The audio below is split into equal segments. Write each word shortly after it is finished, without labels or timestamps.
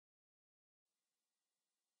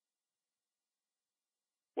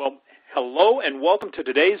Well, hello and welcome to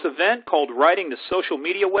today's event called Riding the Social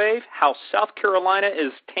Media Wave, How South Carolina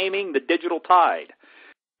is Taming the Digital Tide.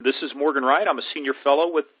 This is Morgan Wright. I'm a senior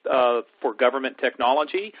fellow for government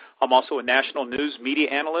technology. I'm also a national news media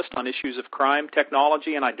analyst on issues of crime,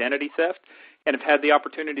 technology, and identity theft, and have had the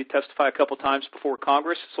opportunity to testify a couple times before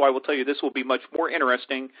Congress, so I will tell you this will be much more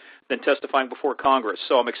interesting than testifying before Congress.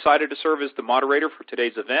 So I'm excited to serve as the moderator for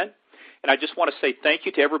today's event, and I just want to say thank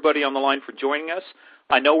you to everybody on the line for joining us.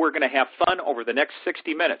 I know we're going to have fun over the next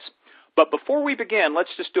 60 minutes. But before we begin, let's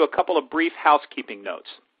just do a couple of brief housekeeping notes.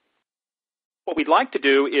 What we'd like to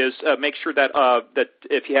do is make sure that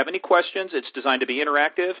if you have any questions, it's designed to be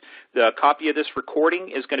interactive. The copy of this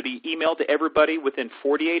recording is going to be emailed to everybody within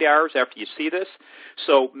 48 hours after you see this.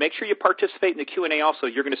 So make sure you participate in the Q&A also.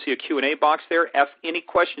 You're going to see a Q&A box there. Ask any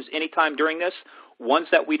questions anytime during this. Ones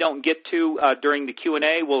that we don't get to during the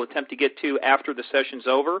Q&A, we'll attempt to get to after the session's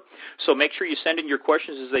over. So make sure you send in your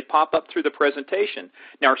questions as they pop up through the presentation.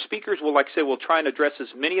 Now, our speakers will, like I say, we'll try and address as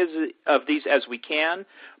many of these as we can.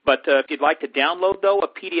 But if you'd like to download, though, a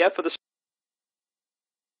PDF of the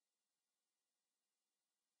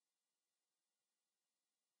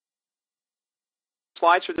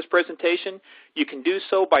slides for this presentation, you can do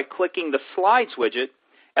so by clicking the Slides widget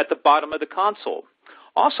at the bottom of the console.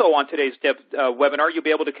 Also on today's webinar, you'll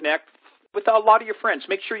be able to connect with a lot of your friends.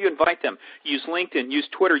 Make sure you invite them. Use LinkedIn, use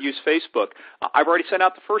Twitter, use Facebook. I've already sent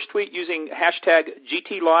out the first tweet using hashtag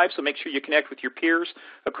GTLive, so make sure you connect with your peers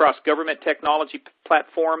across government technology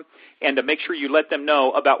platform and to make sure you let them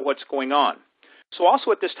know about what's going on. So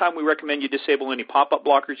also at this time, we recommend you disable any pop-up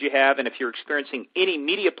blockers you have, and if you're experiencing any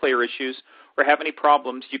media player issues or have any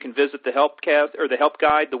problems, you can visit the help guide,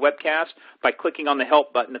 the webcast, by clicking on the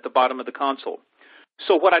help button at the bottom of the console.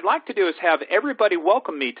 So what I'd like to do is have everybody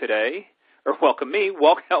welcome me today, or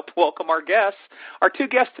help welcome our guests. Our two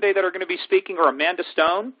guests today that are going to be speaking are Amanda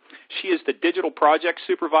Stone. She is the Digital Project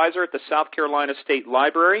Supervisor at the South Carolina State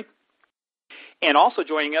Library. And also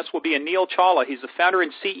joining us will be Anil Chawla. He's the founder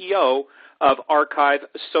and CEO of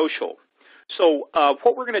ArchiveSocial. So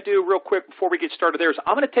what we're going to do real quick before we get started there is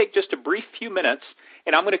I'm going to take just a brief few minutes,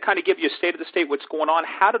 and I'm going to kind of give you a state of the state, what's going on,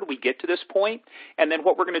 how did we get to this point, and then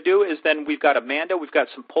what we're going to do is then we've got Amanda, we've got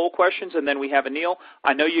some poll questions, and then we have Anil.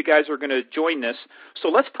 I know you guys are going to join this. So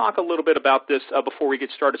let's talk a little bit about this before we get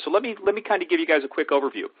started. So let me kind of give you guys a quick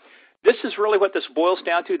overview. This is really what this boils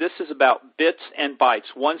down to. This is about bits and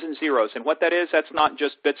bytes, ones and zeros. And what that is, that's not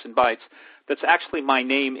just bits and bytes. That's actually my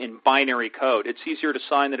name in binary code. It's easier to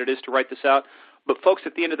sign than it is to write this out. But folks,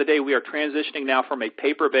 at the end of the day, we are transitioning now from a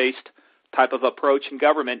paper-based type of approach in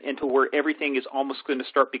government into where everything is almost going to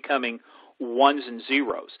start becoming ones and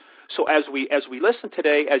zeros. So as we listen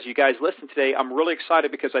today, as you guys listen today, I'm really excited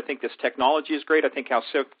because I think this technology is great. I think how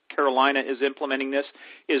South Carolina is implementing this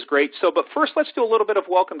is great. So, but first, let's do a little bit of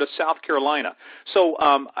welcome to South Carolina. So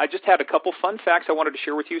I just had a couple fun facts I wanted to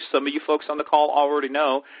share with you. Some of you folks on the call already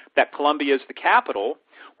know that Columbia is the capital.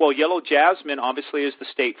 Well, yellow jasmine obviously is the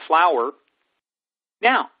state flower.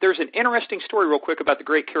 Now, there's an interesting story real quick about the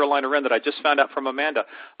Great Carolina Wren that I just found out from Amanda.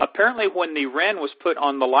 Apparently, when the wren was put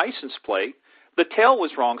on the license plate, the tail was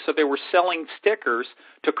wrong, so they were selling stickers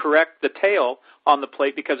to correct the tail on the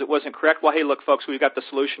plate because it wasn't correct. Well, hey, look, folks, we've got the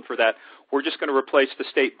solution for that. We're just going to replace the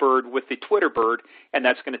state bird with the Twitter bird, and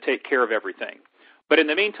that's going to take care of everything. But in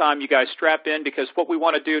the meantime, you guys strap in because what we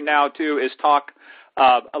want to do now, too, is talk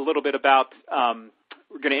a little bit about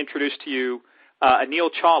we're going to introduce to you Anil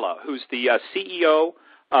Chawla, who's the CEO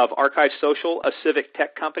of ArchiveSocial, a civic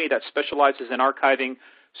tech company that specializes in archiving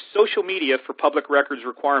social media for public records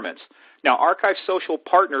requirements. Now, ArchiveSocial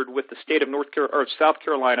partnered with the state of South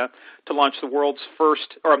Carolina to launch the world's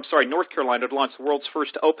first, North Carolina to launch the world's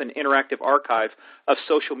first open interactive archive of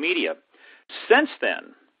social media. Since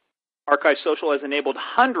then, ArchiveSocial has enabled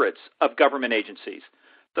hundreds of government agencies,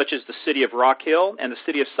 such as the city of Rock Hill and the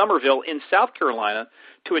city of Summerville in South Carolina,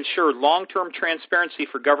 to ensure long-term transparency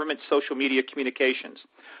for government social media communications.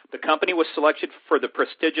 The company was selected for the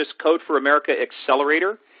prestigious Code for America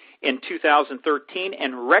Accelerator in 2013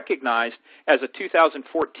 and recognized as a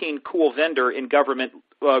 2014 Cool Vendor in government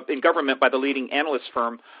by the leading analyst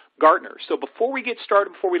firm Gartner. So before we get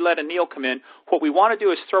started, before we let Anil come in, what we want to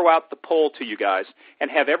do is throw out the poll to you guys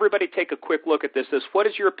and have everybody take a quick look at this. What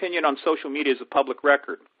is your opinion on social media as a public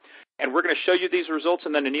record? And we're going to show you these results,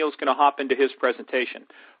 and then Anil's going to hop into his presentation.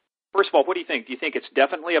 First of all, what do you think? Do you think it's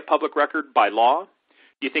definitely a public record by law?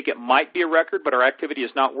 Do you think it might be a record, but our activity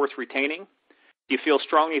is not worth retaining? Do you feel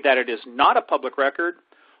strongly that it is not a public record,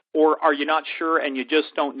 or are you not sure and you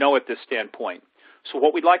just don't know at this standpoint? So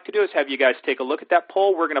what we'd like to do is have you guys take a look at that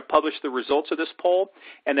poll. We're going to publish the results of this poll.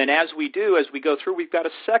 And then as we go through, we've got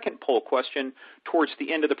a second poll question towards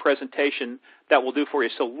the end of the presentation that we'll do for you.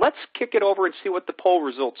 So let's kick it over and see what the poll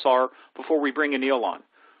results are before we bring Anil on.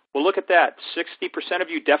 We'll look at that. 60% of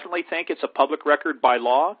you definitely think it's a public record by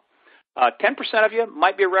law. 10% of you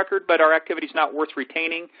might be a record, but our activity is not worth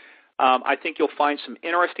retaining. I think you'll find some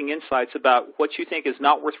interesting insights about what you think is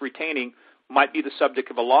not worth retaining might be the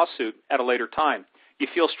subject of a lawsuit at a later time. You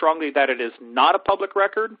feel strongly that it is not a public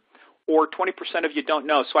record, or 20% of you don't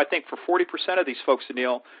know. So I think for 40% of these folks,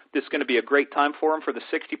 Anil, this is going to be a great time for them. For the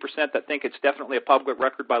 60% that think it's definitely a public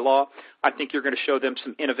record by law, I think you're going to show them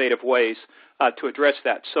some innovative ways to address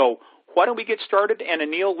that. So why don't we get started? And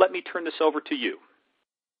Anil, let me turn this over to you.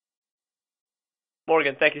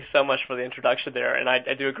 Morgan, thank you so much for the introduction there, and I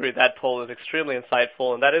do agree that poll is extremely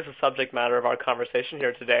insightful, and that is the subject matter of our conversation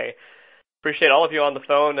here today. Appreciate all of you on the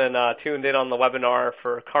phone and tuned in on the webinar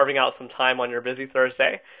for carving out some time on your busy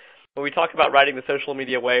Thursday. When we talk about riding the social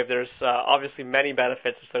media wave, there's obviously many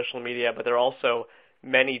benefits of social media, but there are also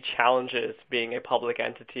many challenges being a public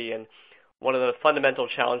entity, and one of the fundamental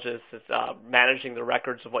challenges is managing the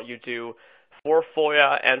records of what you do for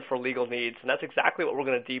FOIA and for legal needs, and that's exactly what we're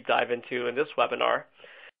going to deep dive into in this webinar.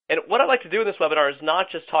 And what I'd like to do in this webinar is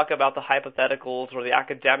not just talk about the hypotheticals or the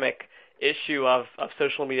academic issue of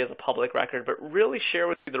social media as a public record, but really share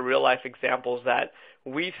with you the real-life examples that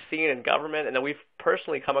we've seen in government and that we've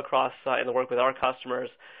personally come across in the work with our customers.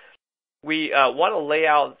 We want to lay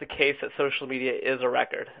out the case that social media is a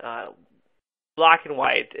record. Black and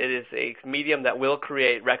white, it is a medium that will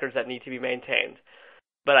create records that need to be maintained.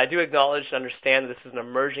 But I do acknowledge and understand that this is an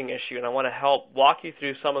emerging issue, and I want to help walk you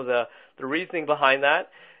through some of the reasoning behind that.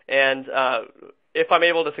 And if I'm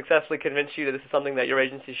able to successfully convince you that this is something that your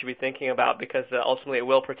agency should be thinking about, because ultimately it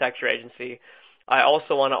will protect your agency, I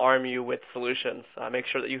also want to arm you with solutions. Make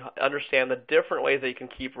sure that you understand the different ways that you can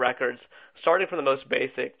keep records, starting from the most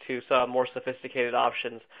basic to some more sophisticated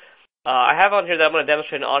options. I have on here that I'm going to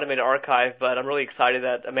demonstrate an automated archive, but I'm really excited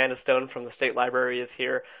that Amanda Stone from the State Library is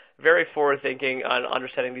here. Very forward-thinking on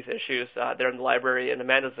understanding these issues there in the library, and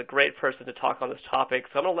Amanda's a great person to talk on this topic,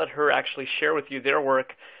 so I'm going to let her actually share with you their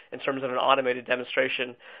work in terms of an automated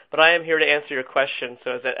demonstration. But I am here to answer your questions,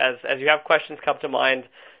 so as you have questions come to mind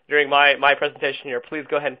during my presentation here, please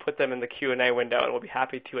go ahead and put them in the Q&A window, and we'll be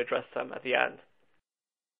happy to address them at the end.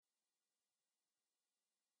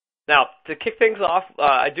 Now, to kick things off,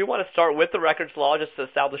 I do want to start with the records law just to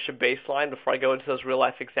establish a baseline before I go into those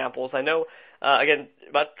real-life examples. I know, again,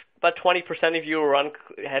 about 20% of you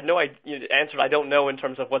had no answered I don't know in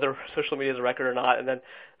terms of whether social media is a record or not, and then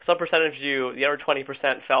some percentage of you, the other 20%,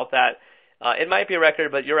 felt that it might be a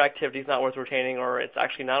record, but your activity is not worth retaining, or it's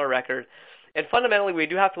actually not a record. And fundamentally, we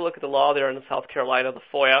do have to look at the law there in South Carolina, the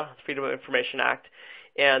FOIA, Freedom of Information Act,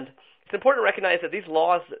 and it's important to recognize that these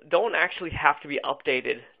laws don't actually have to be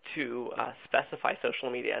updated to specify social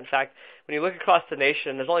media. In fact, when you look across the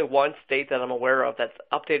nation, there's only one state that I'm aware of that's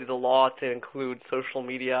updated the law to include social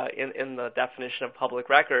media in the definition of public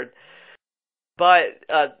record. But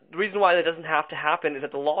the reason why that doesn't have to happen is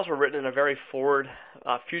that the laws were written in a very forward,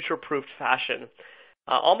 future-proofed fashion.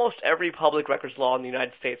 Almost every public records law in the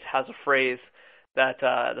United States has a phrase that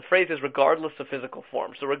the phrase is regardless of physical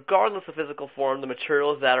form. So regardless of physical form, the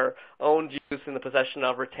materials that are owned, used, in the possession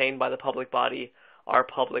of, retained by the public body are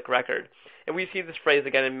public record. And we see this phrase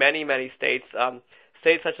again in many, many states.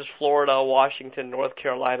 States such as Florida, Washington, North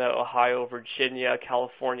Carolina, Ohio, Virginia,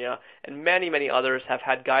 California, and many, many others have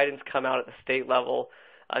had guidance come out at the state level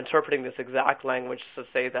interpreting this exact language to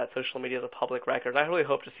say that social media is a public record. And I really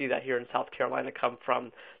hope to see that here in South Carolina come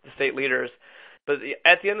from the state leaders. But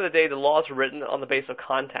at the end of the day, the laws are written on the basis of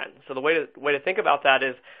content. So the way to think about that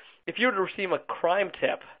is, if you were to receive a crime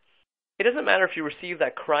tip, it doesn't matter if you receive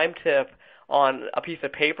that crime tip on a piece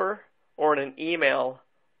of paper or in an email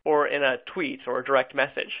or in a tweet or a direct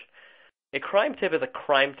message. A crime tip is a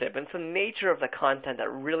crime tip, and it's the nature of the content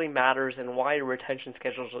that really matters and why your retention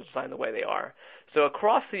schedules are designed the way they are. So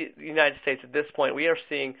across the United States at this point, we are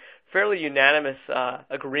seeing fairly unanimous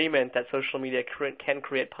agreement that social media can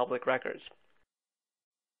create public records.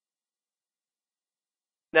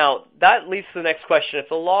 Now, that leads to the next question. If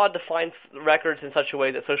the law defines records in such a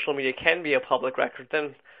way that social media can be a public record,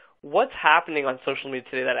 then what's happening on social media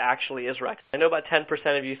today that actually is record? I know about 10%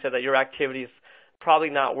 of you said that your activity is probably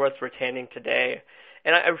not worth retaining today.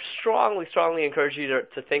 And I strongly, strongly encourage you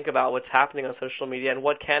to think about what's happening on social media and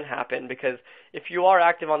what can happen, because if you are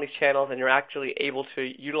active on these channels and you're actually able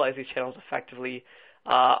to utilize these channels effectively,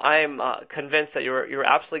 I'm convinced that you're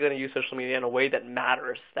absolutely going to use social media in a way that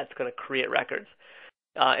matters, that's going to create records.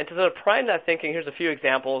 And to sort of prime that thinking, here's a few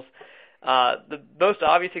examples. The most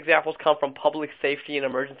obvious examples come from public safety and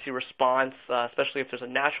emergency response, especially if there's a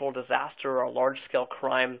natural disaster or a large-scale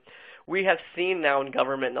crime. We have seen now in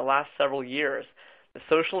government in the last several years that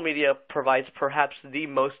social media provides perhaps the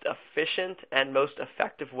most efficient and most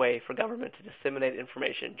effective way for government to disseminate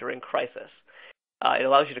information during crisis. It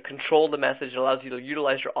allows you to control the message. It allows you to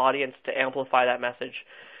utilize your audience to amplify that message.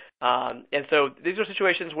 And so these are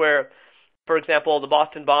situations where, for example, the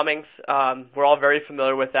Boston bombings, we're all very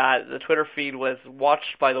familiar with that. The Twitter feed was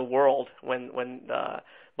watched by the world when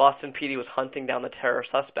Boston PD was hunting down the terror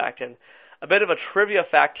suspect. And a bit of a trivia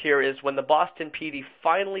fact here is when the Boston PD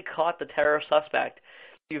finally caught the terror suspect,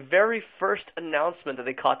 the very first announcement that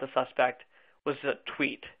they caught the suspect was a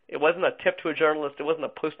tweet. It wasn't a tip to a journalist. It wasn't a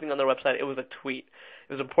posting on their website. It was a tweet.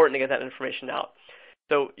 It was important to get that information out.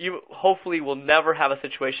 So you hopefully will never have a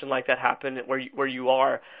situation like that happen where you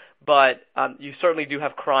are, but you certainly do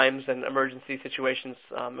have crimes and emergency situations,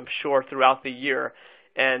 I'm sure, throughout the year.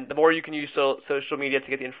 And the more you can use social media to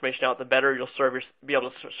get the information out, the better you'll be able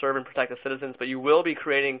to serve and protect the citizens. But you will be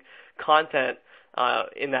creating content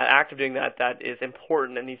in that act of doing that is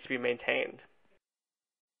important and needs to be maintained.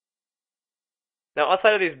 Now,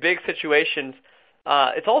 outside of these big situations,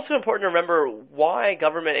 it's also important to remember why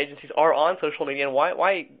government agencies are on social media and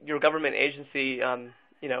why your government agency,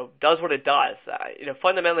 does what it does.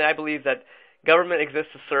 Fundamentally, I believe that government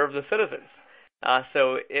exists to serve the citizens.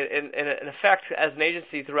 So, in effect, as an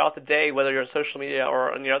agency throughout the day, whether you're on social media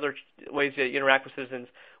or on the other ways that you interact with citizens,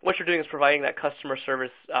 what you're doing is providing that customer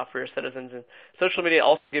service for your citizens. And social media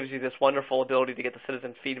also gives you this wonderful ability to get the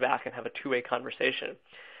citizen feedback and have a two-way conversation.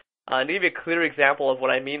 To give you a clear example of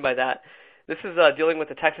what I mean by that, this is dealing with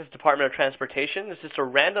the Texas Department of Transportation. This is just a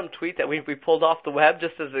random tweet that we pulled off the web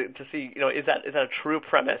just to see, is that a true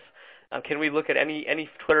premise? Can we look at any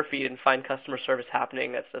Twitter feed and find customer service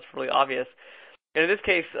happening? That's really obvious. And in this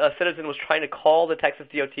case, a citizen was trying to call the Texas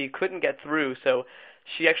DOT, couldn't get through, so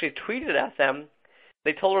she actually tweeted at them.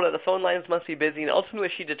 They told her that the phone lines must be busy, and ultimately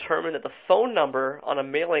she determined that the phone number on a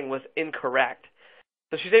mailing was incorrect.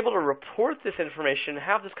 So she's able to report this information,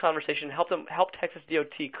 have this conversation, help Texas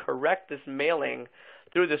DOT correct this mailing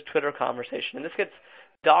through this Twitter conversation. And this gets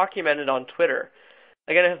documented on Twitter.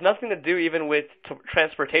 Again, it has nothing to do even with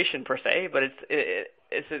transportation per se, but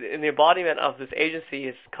it's in the embodiment of this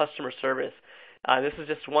agency's customer service. This is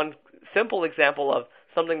just one simple example of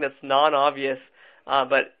something that's non-obvious,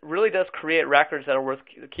 but really does create records that are worth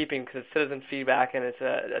keeping because it's citizen feedback and it's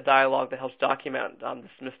a dialogue that helps document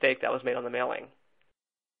this mistake that was made on the mailing.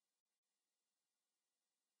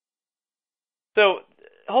 So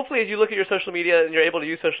hopefully as you look at your social media and you're able to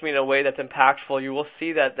use social media in a way that's impactful, you will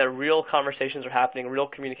see that real conversations are happening, real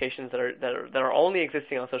communications that are only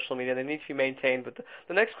existing on social media. They need to be maintained. But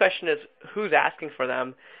the next question is who's asking for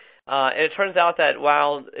them? And it turns out that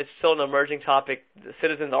while it's still an emerging topic, the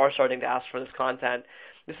citizens are starting to ask for this content.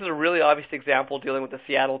 This is a really obvious example dealing with the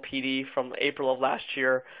Seattle PD from April of last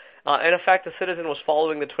year. And in fact, the citizen was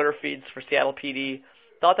following the Twitter feeds for Seattle PD,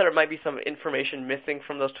 thought that there might be some information missing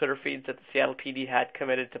from those Twitter feeds that the Seattle PD had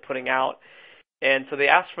committed to putting out. And so they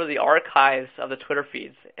asked for the archives of the Twitter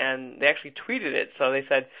feeds, and they actually tweeted it. So they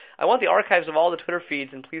said, I want the archives of all the Twitter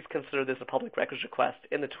feeds, and please consider this a public records request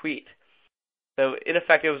in the tweet. So in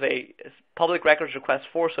effect, it was a public records request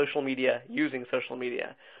for social media using social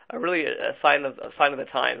media, really a sign of the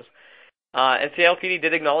times. And Seattle PD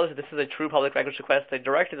did acknowledge that this is a true public records request. They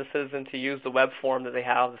directed the citizen to use the web form that they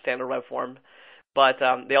have, the standard web form. But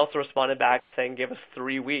they also responded back saying, give us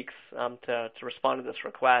 3 weeks to respond to this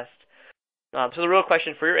request. So the real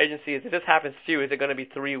question for your agency is, if this happens to you, is it going to be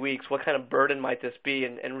 3 weeks? What kind of burden might this be?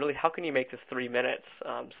 And really, how can you make this 3 minutes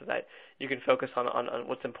so that you can focus on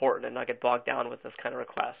what's important and not get bogged down with this kind of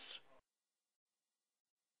request?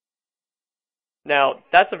 Now,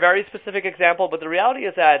 that's a very specific example, but the reality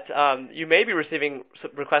is that you may be receiving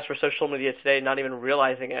requests for social media today, not even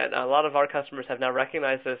realizing it. A lot of our customers have now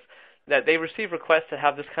recognized this, that they receive requests that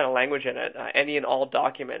have this kind of language in it, any and all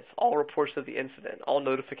documents, all reports of the incident, all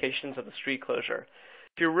notifications of the street closure.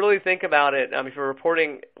 If you really think about it, if you're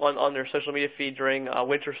reporting on your social media feed during a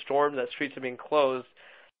winter storm that streets are being closed,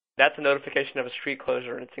 that's a notification of a street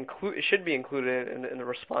closure, and it should be included in the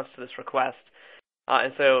response to this request.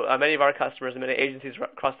 And so many of our customers and many agencies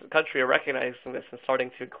across the country are recognizing this and starting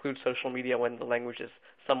to include social media when the language is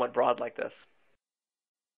somewhat broad like this.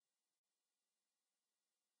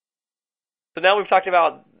 So now we've talked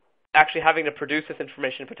about actually having to produce this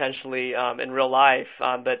information potentially in real life,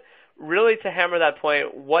 but really to hammer that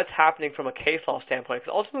point, what's happening from a case law standpoint?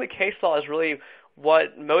 Because ultimately case law is really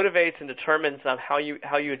what motivates and determines how you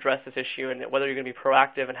address this issue and whether you're going to be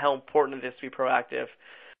proactive and how important it is to be proactive.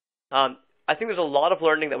 I think there's a lot of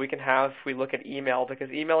learning that we can have if we look at email, because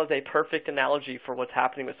email is a perfect analogy for what's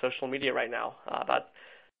happening with social media right now. About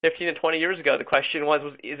 15 to 20 years ago, the question was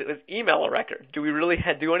email a record? Do we really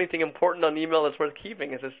do anything important on email that's worth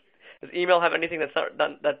keeping? Does email have anything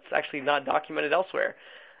that's actually not documented elsewhere?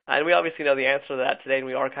 And we obviously know the answer to that today, and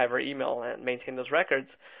we archive our email and maintain those records.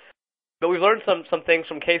 But we've learned some things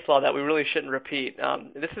from case law that we really shouldn't repeat.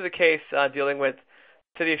 This is a case dealing with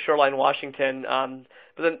City of Shoreline, Washington.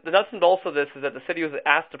 But the nuts and bolts of this is that the city was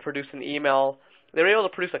asked to produce an email. They were able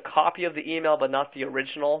to produce a copy of the email, but not the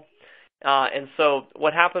original. And so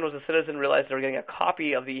what happened was the citizen realized they were getting a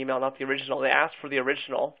copy of the email, not the original. They asked for the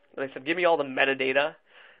original. And they said, give me all the metadata,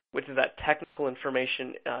 which is that technical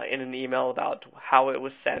information in an email about how it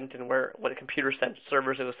was sent and what computer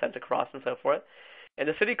servers it was sent across and so forth. And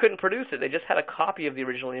the city couldn't produce it. They just had a copy of the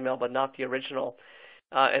original email, but not the original.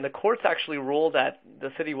 And the courts actually ruled that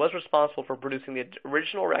the city was responsible for producing the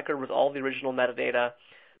original record with all the original metadata,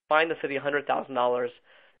 fined the city $100,000,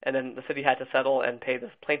 and then the city had to settle and pay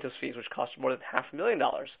the plaintiff's fees, which cost more than $500,000.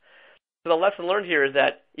 So the lesson learned here is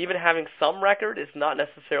that even having some record is not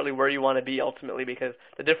necessarily where you want to be ultimately, because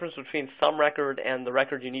the difference between some record and the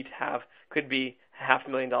record you need to have could be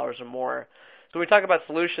 $500,000 or more. So when we talk about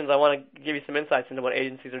solutions, I want to give you some insights into what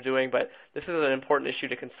agencies are doing, but this is an important issue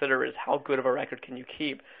to consider, is how good of a record can you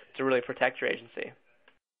keep to really protect your agency.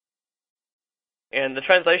 And the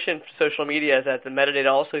translation for social media is that the metadata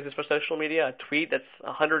also exists for social media. A tweet that's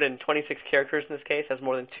 126 characters in this case has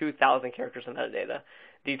more than 2,000 characters in metadata,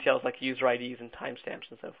 details like user IDs and timestamps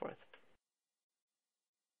and so forth.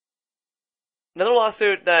 Another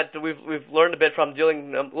lawsuit that we've learned a bit from,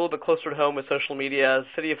 dealing a little bit closer to home with social media, the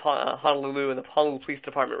City of Honolulu and the Honolulu Police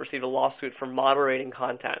Department received a lawsuit for moderating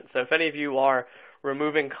content. So if any of you are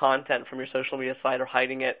removing content from your social media site or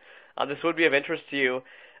hiding it, this would be of interest to you.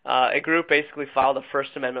 A group basically filed a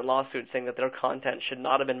First Amendment lawsuit saying that their content should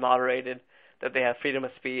not have been moderated, that they have freedom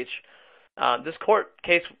of speech. This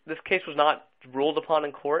case was not ruled upon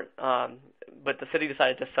in court, but the city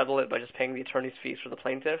decided to settle it by just paying the attorney's fees for the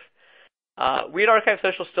plaintiff. We at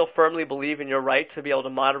ArchiveSocial still firmly believe in your right to be able to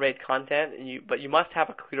moderate content, but you must have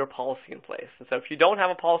a clear policy in place. And so if you don't have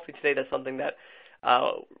a policy today, that's something that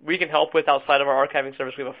we can help with outside of our archiving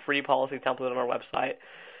service. We have a free policy template on our website.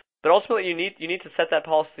 But ultimately, you need to set that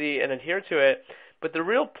policy and adhere to it. But the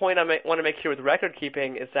real point I want to make here with record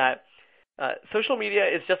keeping is that social media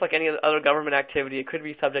is just like any other government activity. It could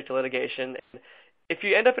be subject to litigation. If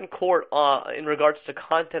you end up in court in regards to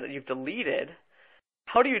content that you've deleted,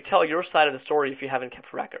 how do you tell your side of the story if you haven't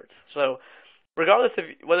kept records? So regardless of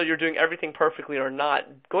whether you're doing everything perfectly or not,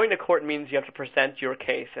 going to court means you have to present your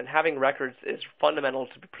case, and having records is fundamental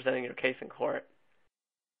to presenting your case in court.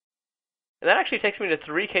 And that actually takes me to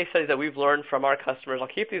 3 case studies that we've learned from our customers. I'll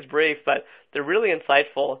keep these brief, but they're really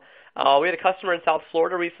insightful. We had a customer in South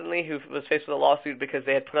Florida recently who was faced with a lawsuit because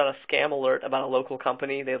they had put out a scam alert about a local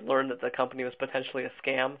company. They had learned that the company was potentially a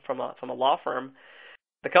scam from a law firm.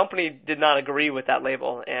 The company did not agree with that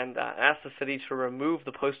label and asked the city to remove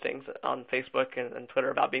the postings on Facebook and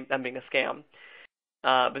Twitter about them being a scam.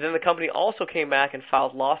 But then the company also came back and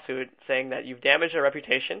filed a lawsuit saying that you've damaged our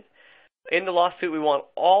reputation. In the lawsuit, we want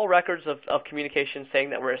all records of communication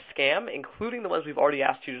saying that we're a scam, including the ones we've already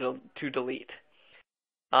asked you to delete.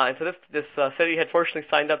 And so this city had fortunately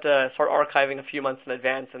signed up to start archiving a few months in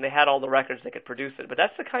advance, and they had all the records they could produce it. But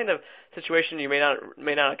that's the kind of situation you may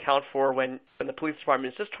not account for when the police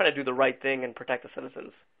department is just trying to do the right thing and protect the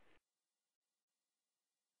citizens.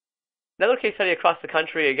 Another case study across the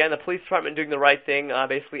country, again, the police department doing the right thing,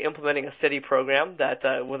 basically implementing a city program that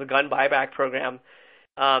was a gun buyback program.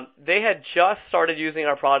 They had just started using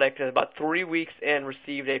our product, and about 3 weeks in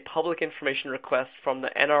received a public information request from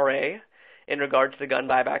the NRA in regard to the gun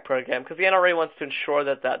buyback program, because the NRA wants to ensure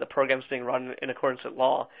that the program is being run in accordance with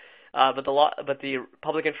law. But the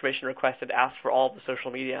public information request had asked for all of the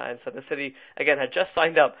social media, and so the city, again, had just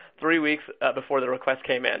signed up 3 weeks before the request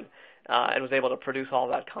came in and was able to produce all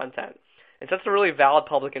of that content. And so that's a really valid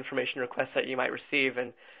public information request that you might receive,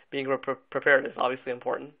 and being prepared is obviously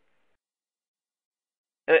important.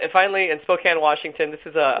 And finally, in Spokane, Washington, this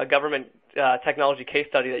is a government technology case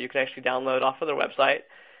study that you can actually download off of their website,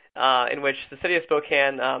 in which the city of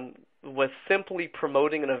Spokane was simply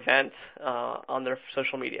promoting an event on their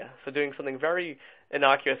social media. So doing something very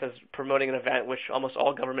innocuous as promoting an event, which almost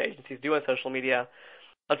all government agencies do on social media.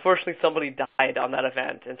 Unfortunately, somebody died on that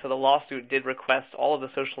event, and so the lawsuit did request all of the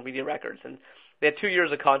social media records. And they had 2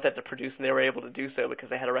 years of content to produce, and they were able to do so because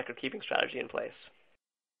they had a record-keeping strategy in place.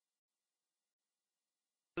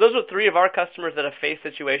 So those are 3 of our customers that have faced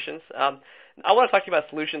situations. I want to talk to you about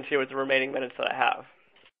solutions here with the remaining minutes that I have.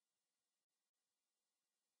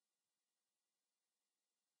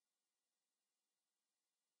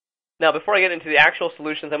 Now, before I get into the actual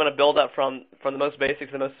solutions, I'm going to build up from the most basic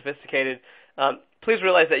to the most sophisticated. Please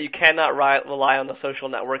realize that you cannot rely on the social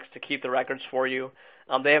networks to keep the records for you.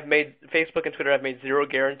 Facebook and Twitter have made zero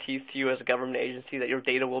guarantees to you as a government agency that your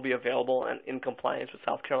data will be available and in compliance with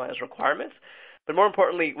South Carolina's requirements. But more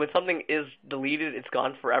importantly, when something is deleted, it's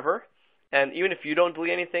gone forever. And even if you don't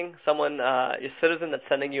delete anything, someone, a citizen that's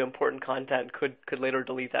sending you important content could later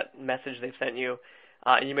delete that message they've sent you,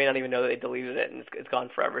 and you may not even know that they deleted it, and it's gone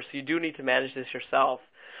forever. So you do need to manage this yourself.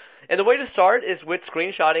 And the way to start is with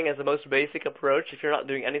screenshotting as the most basic approach. If you're not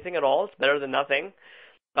doing anything at all, it's better than nothing.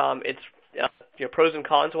 It's pros and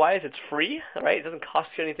cons wise, it's free, right? It doesn't cost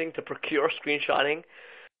you anything to procure screenshotting,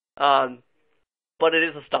 but it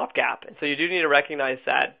is a stopgap. And so you do need to recognize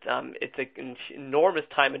that it's an enormous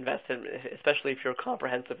time invested, especially if you're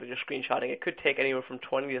comprehensive with your screenshotting. It could take anywhere from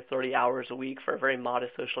 20 to 30 hours a week for a very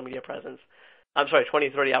modest social media presence. 20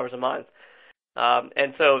 to 30 hours a month.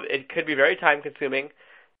 And so it could be very time consuming.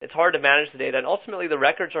 It's hard to manage the data, and ultimately the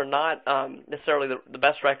records are not necessarily the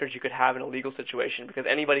best records you could have in a legal situation, because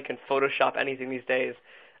anybody can Photoshop anything these days.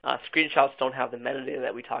 Screenshots don't have the metadata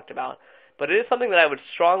that we talked about. But it is something that I would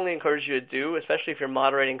strongly encourage you to do, especially if you're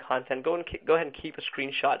moderating content. Go ahead and keep a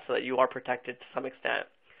screenshot so that you are protected to some extent.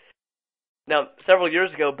 Now, several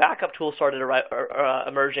years ago, backup tools started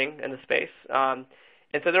emerging in the space.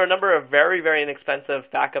 And so there are a number of very, very inexpensive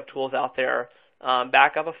backup tools out there.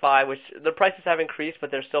 Backupify, which the prices have increased,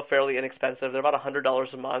 but they're still fairly inexpensive. They're about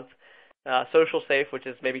 $100 a month. Social Safe, which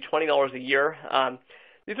is maybe $20 a year.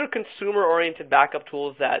 These are consumer-oriented backup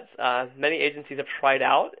tools that many agencies have tried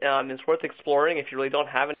out. It's worth exploring if you really don't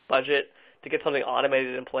have any budget to get something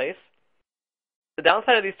automated in place. The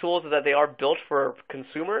downside of these tools is that they are built for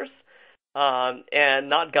consumers and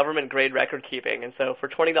not government-grade record keeping. And so for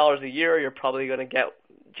 $20 a year, you're probably going to get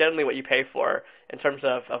generally what you pay for in terms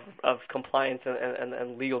of compliance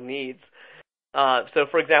and legal needs. So,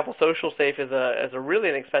 for example, Social Safe is a really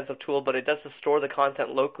inexpensive tool, but it does store the content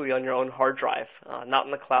locally on your own hard drive, not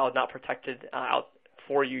in the cloud, not protected out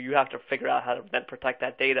for you. You have to figure out how to then protect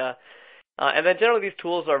that data. And then generally these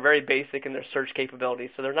tools are very basic in their search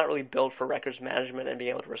capabilities, so they're not really built for records management and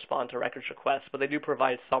being able to respond to records requests, but they do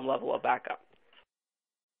provide some level of backup.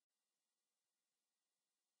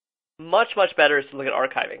 Much, much better is to look at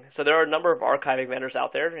archiving. So there are a number of archiving vendors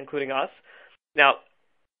out there, including us. Now,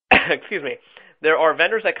 excuse me, there are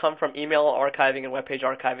vendors that come from email archiving and web page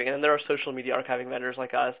archiving, and then there are social media archiving vendors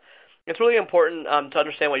like us. It's really important to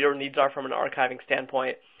understand what your needs are from an archiving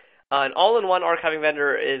standpoint. An all-in-one archiving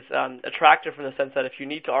vendor is attractive in the sense that if you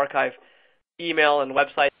need to archive email and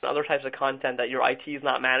websites and other types of content that your IT is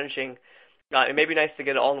not managing, it may be nice to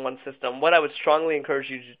get it all in one system. What I would strongly encourage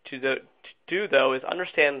you to do, though, is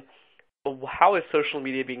understand how is social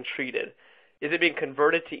media being treated. Is it being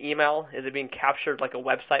converted to email? Is it being captured like a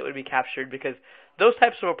website would be captured? Because those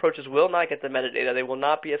types of approaches will not get the metadata. They will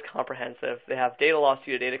not be as comprehensive. They have data loss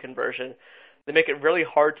due to data conversion. They make it really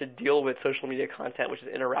hard to deal with social media content, which is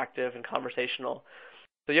interactive and conversational.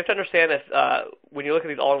 So you have to understand if, when you look at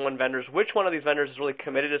these all-in-one vendors, which one of these vendors is really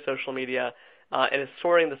committed to social media and is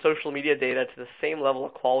storing the social media data to the same level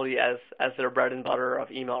of quality as their bread and butter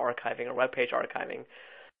of email archiving or web page archiving.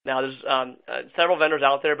 Now, there's several vendors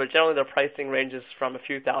out there, but generally their pricing ranges from a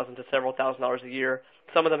few thousand to several $1,000s a year.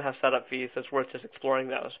 Some of them have setup fees, so it's worth just exploring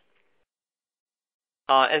those.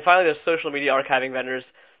 And finally, there's social media archiving vendors.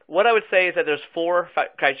 What I would say is that there's four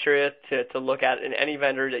criteria to look at in any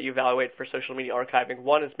vendor that you evaluate for social media archiving.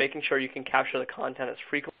 One is making sure you can capture the content as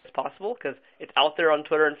frequently as possible, because it's out there on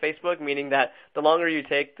Twitter and Facebook, meaning that the longer you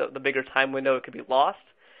take, the bigger time window it could be lost.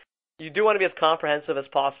 You do want to be as comprehensive as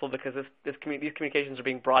possible because these communications are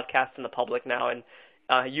being broadcast in the public now,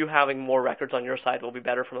 and you having more records on your side will be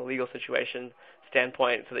better from a legal situation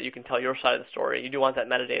standpoint so that you can tell your side of the story. You do want that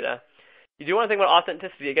metadata. You do want to think about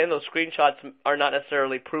authenticity. Again, those screenshots are not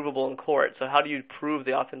necessarily provable in court, so how do you prove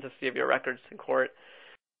the authenticity of your records in court?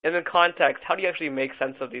 And then context, how do you actually make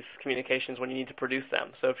sense of these communications when you need to produce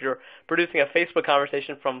them? So if you're producing a Facebook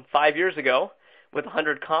conversation from 5 years ago, with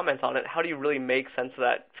 100 comments on it, how do you really make sense of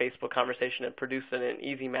that Facebook conversation and produce it in an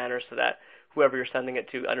easy manner so that whoever you're sending it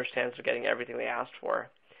to understands they're getting everything they asked for?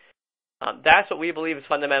 That's what we believe is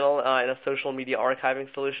fundamental in a social media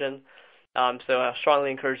archiving solution. So I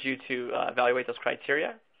strongly encourage you to evaluate those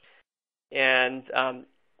criteria. And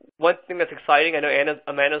one thing that's exciting, I know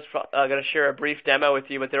Amanda's going to share a brief demo with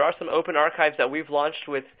you, but there are some open archives that we've launched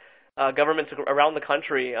with governments around the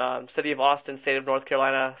country, City of Austin, State of North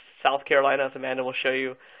Carolina, South Carolina, as Amanda will show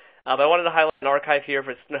you. But I wanted to highlight an archive here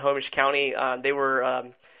for Snohomish County. They were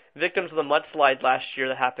victims of the mudslide last year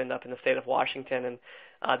that happened up in the state of Washington,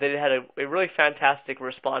 and they had a really fantastic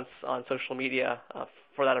response on social media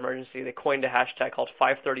for that emergency. They coined a hashtag called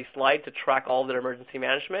 530slide to track all of their emergency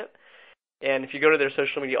management. And if you go to their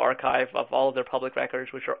social media archive of all of their public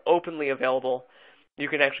records, which are openly available, you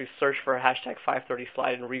can actually search for a hashtag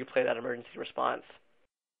 530slide and replay that emergency response.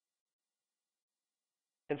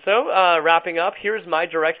 And so, wrapping up, here's my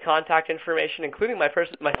direct contact information, including my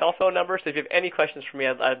cell phone number. So if you have any questions for me,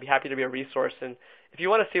 I'd be happy to be a resource. And if you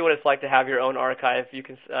want to see what it's like to have your own archive, you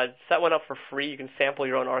can set one up for free. You can sample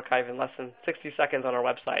your own archive in less than 60 seconds on our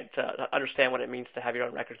website to understand what it means to have your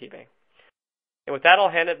own record keeping. And with that, I'll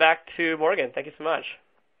hand it back to Morgan. Thank you so much.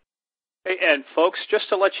 Hey, and folks, just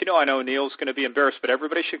to let you know, I know Neil's going to be embarrassed, but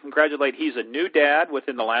everybody should congratulate. He's a new dad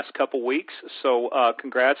within the last couple weeks, so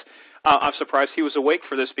congrats. I'm surprised he was awake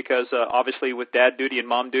for this because obviously with dad duty and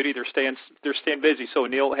mom duty, they're staying busy. So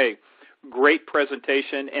Neil, hey, great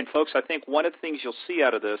presentation. And folks, I think one of the things you'll see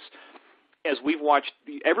out of this, as we've watched,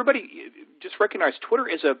 everybody just recognize Twitter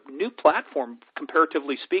is a new platform,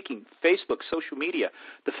 comparatively speaking, Facebook, social media.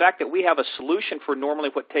 The fact that we have a solution for normally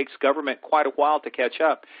what takes government quite a while to catch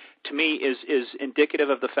up, to me, is indicative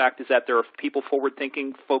of the fact is that there are people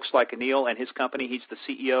forward-thinking, folks like Anil and his company. He's the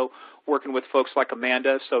CEO, working with folks like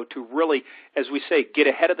Amanda. So to really, as we say, get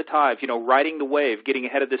ahead of the tide, riding the wave, getting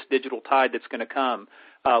ahead of this digital tide that's going to come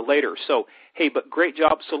later. So, hey, but great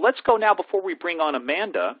job. So let's go now, before we bring on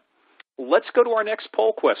Amanda, let's go to our next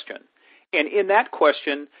poll question. And in that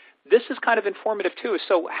question, this is kind of informative too.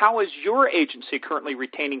 So how is your agency currently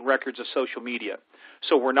retaining records of social media?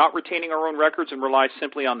 So we're not retaining our own records and rely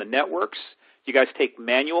simply on the networks. You guys take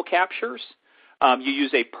manual captures. You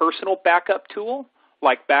use a personal backup tool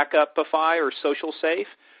like Backupify or SocialSafe.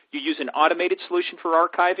 You use an automated solution for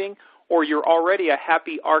archiving, or you're already a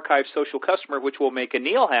happy ArchiveSocial customer, which will make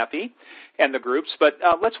Anil happy and the groups. But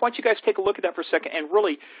why don't you guys take a look at that for a second. And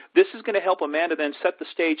really, this is going to help Amanda then set the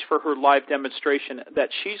stage for her live demonstration that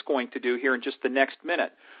she's going to do here in just the next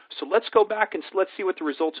minute. So let's go back and let's see what the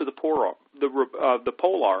results of the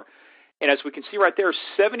poll are. And as we can see right there,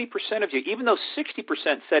 70% of you, even though 60%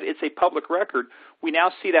 said it's a public record, we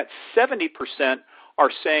now see that 70%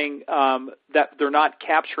 are saying that they're not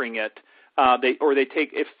capturing it.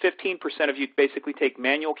 If 15% of you basically take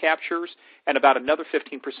manual captures, and about another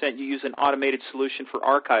 15% you use an automated solution for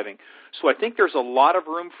archiving. So I think there's a lot of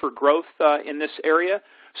room for growth in this area.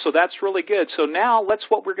 So that's really good. So now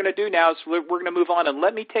what we're going to do now is we're going to move on, and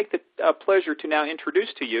let me take the pleasure to now introduce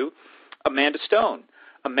to you Amanda Stone.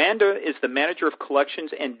 Amanda is the Manager of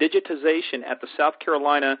Collections and Digitization at the South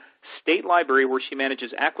Carolina State Library, where she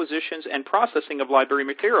manages acquisitions and processing of library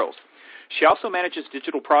materials. She also manages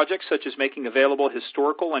digital projects such as making available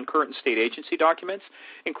historical and current state agency documents,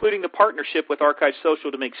 including the partnership with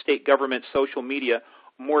ArchiveSocial to make state government social media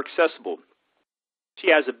more accessible.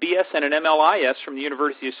 She has a BS and an MLIS from the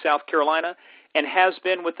University of South Carolina and has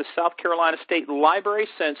been with the South Carolina State Library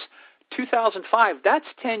since 2005. That's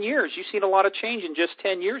 10 years. You've seen a lot of change in just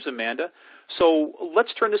 10 years, Amanda. So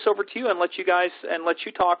let's turn this over to you and let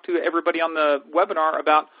you talk to everybody on the webinar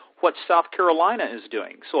about what South Carolina is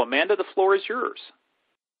doing. So Amanda, the floor is yours.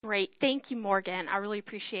 Great. Thank you, Morgan. I really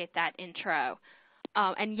appreciate that intro.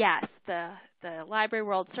 And yes, the library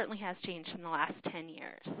world certainly has changed in the last 10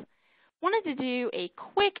 years. Wanted to do a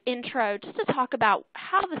quick intro just to talk about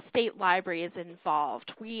how the state library is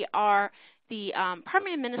involved. We are the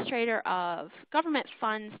primary administrator of government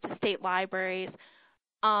funds to state libraries.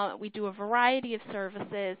 We do a variety of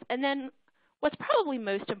services, and then what's probably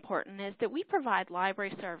most important is that we provide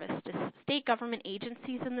library service to state government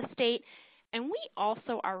agencies in the state, and we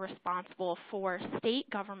also are responsible for state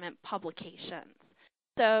government publications.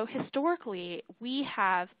 So historically, we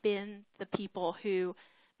have been the people who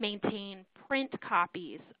maintain print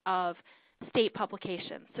copies of state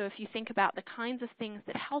publications. So if you think about the kinds of things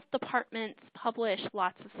that health departments publish,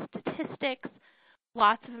 lots of statistics,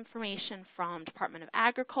 lots of information from Department of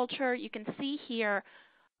Agriculture, you can see here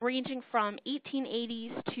ranging from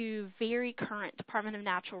 1880s to very current Department of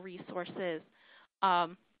Natural Resources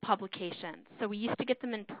publications. So we used to get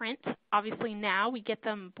them in print. Obviously now we get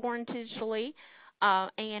them born digitally,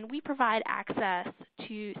 and we provide access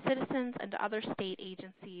to citizens and to other state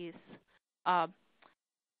agencies,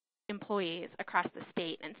 employees across the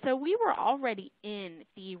state. And so we were already in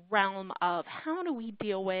the realm of how do we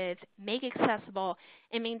deal with, make accessible,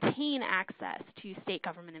 and maintain access to state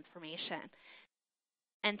government information.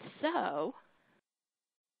 And so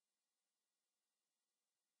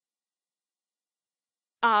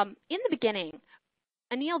in the beginning,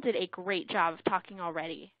 Anil did a great job of talking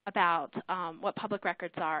already about what public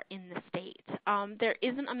records are in the state. There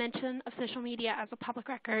isn't a mention of social media as a public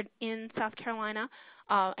record in South Carolina,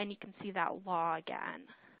 and you can see that law again.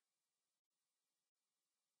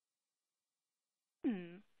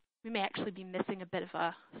 We may actually be missing a bit of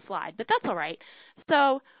a slide, but that's all right.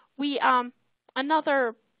 So we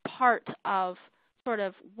another part of sort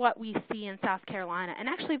of what we see in South Carolina, and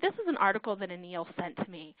actually this is an article that Anil sent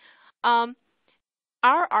to me.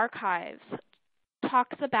 Our archives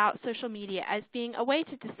talks about social media as being a way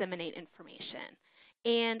to disseminate information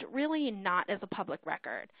and really not as a public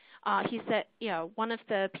record. He said, one of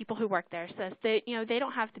the people who work there says that, they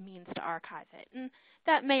don't have the means to archive it. And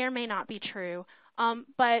that may or may not be true.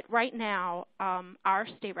 But right now, our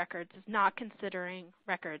state records is not considering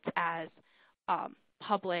records as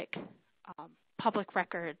public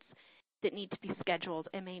records that need to be scheduled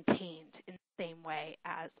and maintained in the same way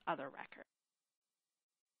as other records.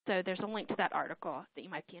 So there's a link to that article that you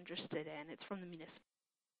might be interested in. It's from the municipal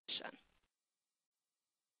commission.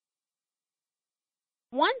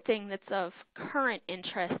 One thing that's of current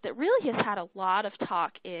interest that really has had a lot of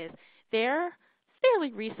talk is there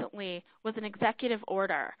fairly recently was an executive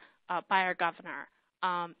order by our governor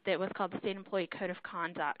that was called the State Employee Code of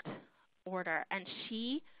Conduct Order, and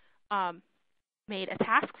she made a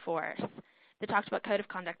task force that talked about code of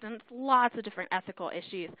conduct and lots of different ethical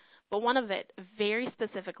issues, but one of it very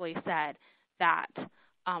specifically said that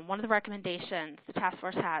one of the recommendations the task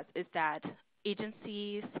force has is that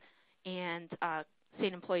agencies and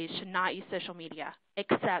state employees should not use social media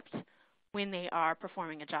except when they are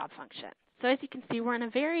performing a job function. So as you can see, we're in a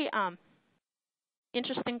very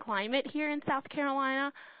interesting climate here in South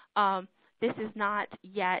Carolina. This is not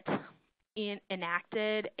yet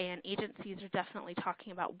enacted, and agencies are definitely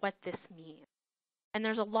talking about what this means. And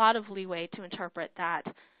there's a lot of leeway to interpret that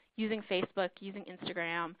using Facebook, using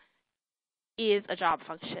Instagram is a job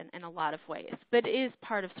function in a lot of ways, but it is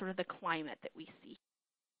part of sort of the climate that we see.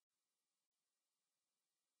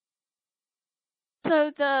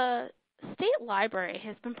 So the state library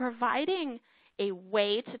has been providing a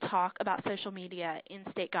way to talk about social media in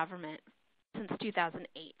state government since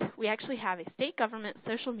 2008. We actually have a state government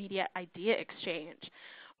social media idea exchange,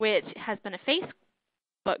 which has been a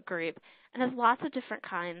Facebook group and has lots of different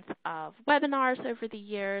kinds of webinars over the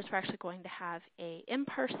years. We're actually going to have a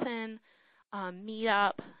in-person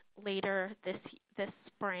meetup later this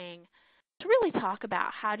spring to really talk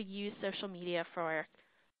about how to use social media for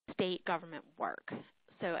state government work.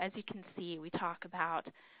 So as you can see, we talk about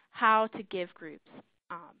how to give groups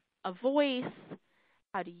a voice,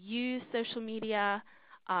 how to use social media,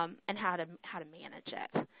 and how to manage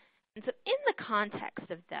it. And so in the context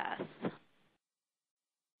of this,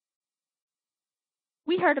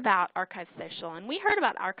 we heard about ArchiveSocial, and we heard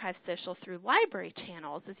about ArchiveSocial through library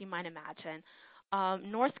channels, as you might imagine.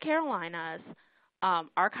 North Carolina's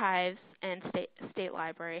archives and state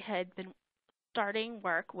library had been starting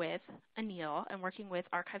work with Anil and working with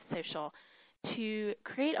ArchiveSocial to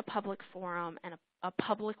create a public forum and a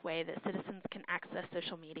public way that citizens can access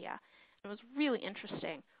social media. It was really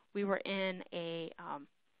interesting. We were in a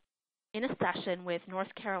session with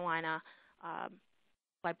North Carolina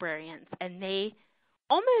librarians, and they,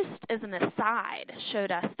 almost as an aside,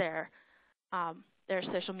 showed us their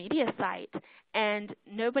social media site, and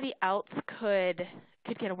nobody else could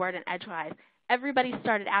get a word in edgewise. Everybody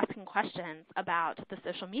started asking questions about the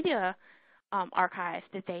social media archive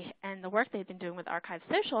and the work they've been doing with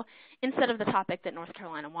ArchiveSocial instead of the topic that North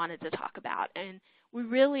Carolina wanted to talk about. And we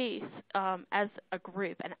really, as a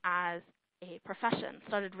group and as a profession,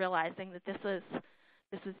 started realizing that this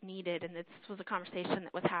was needed and this was a conversation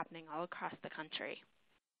that was happening all across the country.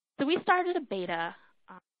 So we started a beta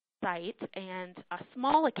site and a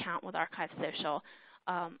small account with ArchiveSocial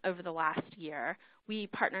over the last year. We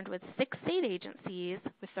partnered with 6 state agencies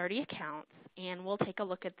with 30 accounts, and we'll take a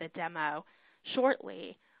look at the demo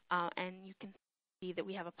shortly, and you can see that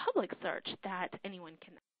we have a public search that anyone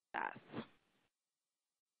can access.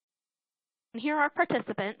 And here are our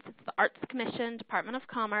participants. It's the Arts Commission, Department of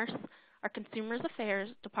Commerce, our Consumers Affairs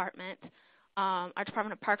Department, our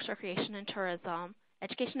Department of Parks, Recreation, and Tourism,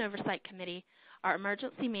 Education Oversight Committee, our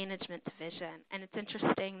Emergency Management Division. And it's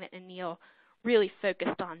interesting that Anil really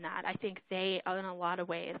focused on that. I think they, in a lot of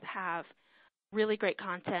ways, have really great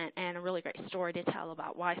content and a really great story to tell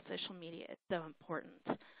about why social media is so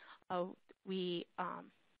important. We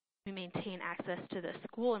maintain access to the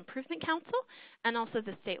School Improvement Council and also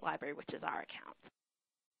the State Library, which is our account.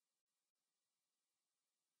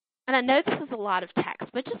 And I know this is a lot of text,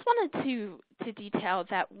 but just wanted to detail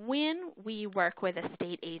that when we work with a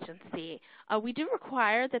state agency, we do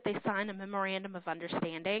require that they sign a memorandum of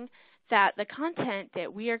understanding that the content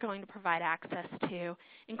that we are going to provide access to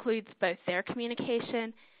includes both their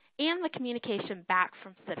communication and the communication back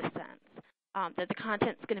from citizens, that the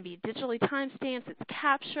content is going to be digitally timestamped, it's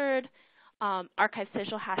captured.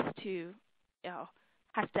 ArchiveSocial has to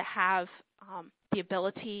has to have the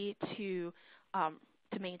ability to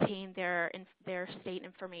maintain their state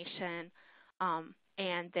information,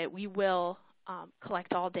 and that we will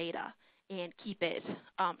collect all data and keep it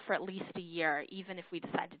for at least a year, even if we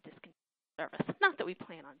decide to discontinue service. Not that we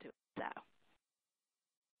plan on doing so.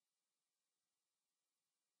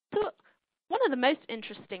 So one of the most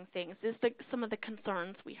interesting things is some of the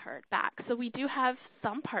concerns we heard back. So we do have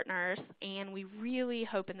some partners, and we really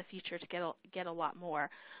hope in the future to get a lot more.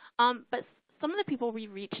 But some of the people we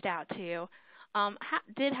reached out to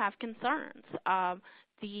did have concerns.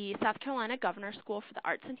 The South Carolina Governor's School for the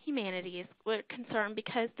Arts and Humanities were concerned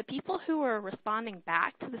because the people who were responding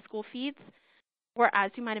back to the school feeds were,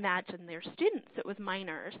 as you might imagine, their students. It was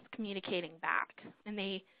minors communicating back. And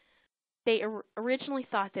they originally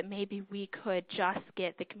thought that maybe we could just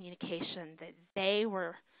get the communication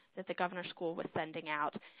that the governor's school was sending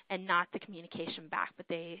out and not the communication back, but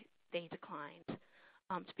they declined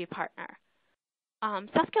to be a partner.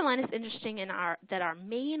 South Carolina is interesting in that our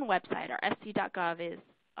main website, our sc.gov, is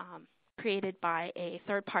created by a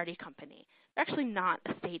third-party company. They're actually not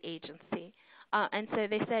a state agency. And so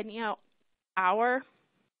they said, our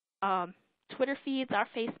Twitter feeds, our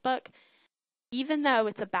Facebook, even though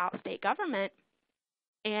it's about state government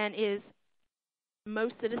and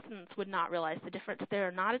most citizens would not realize the difference.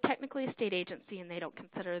 They're not technically a state agency, and they don't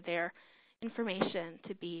consider their information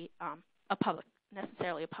to be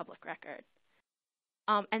necessarily a public record.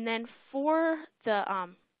 And then for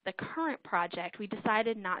the current project, we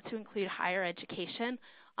decided not to include higher education.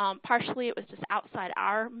 Partially, it was just outside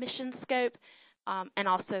our mission scope, and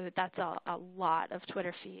also that's a lot of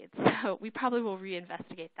Twitter feeds. So we probably will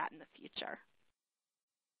reinvestigate that in the future.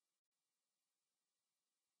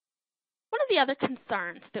 One of the other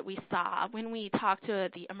concerns that we saw when we talked to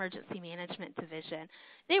the Emergency Management Division,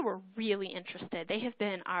 they were really interested. They have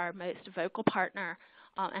been our most vocal partner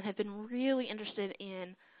and have been really interested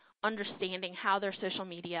in understanding how their social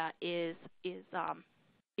media is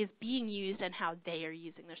being used and how they are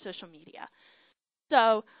using their social media.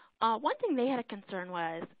 So one thing they had a concern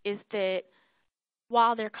is that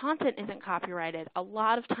while their content isn't copyrighted, a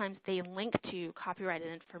lot of times they link to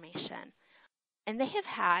copyrighted information. And they have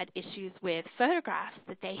had issues with photographs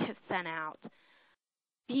that they have sent out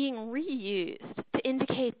being reused to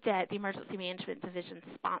indicate that the Emergency Management Division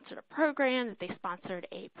sponsored a program, that they sponsored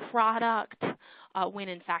a product, when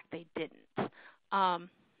in fact they didn't.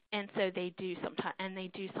 And so they do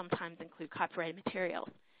sometimes include copyrighted materials.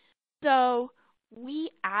 So we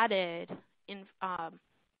added in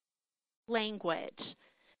language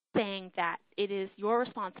saying that it is your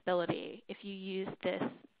responsibility if you use this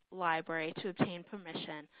library to obtain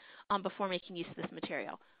permission before making use of this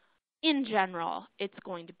material. In general, it's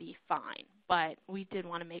going to be fine, but we did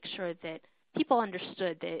want to make sure that people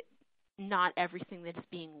understood that not everything that is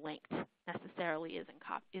being linked necessarily is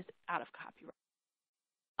out of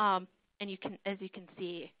copyright. And as you can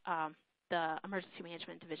see, the Emergency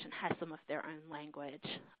Management Division has some of their own language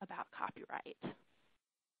about copyright.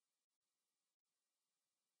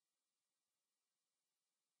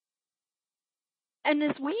 And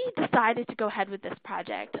as we decided to go ahead with this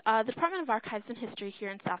project, the Department of Archives and History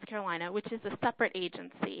here in South Carolina, which is a separate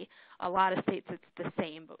agency, a lot of states it's the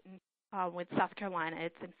same, but with South Carolina,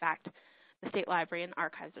 it's in fact the State Library and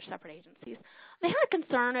Archives are separate agencies. They had a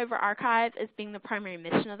concern over Archive as being the primary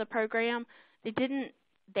mission of the program. They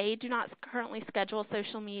do not currently schedule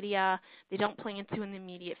social media. They don't plan to in the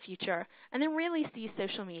immediate future, and they really see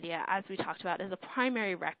social media, as we talked about, as a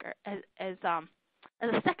primary record, as a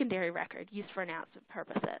secondary record used for announcement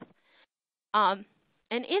purposes. And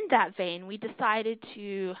in that vein, we decided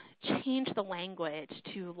to change the language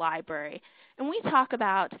to library. And we talk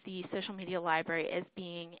about the social media library as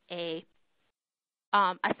being a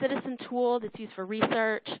citizen tool that's used for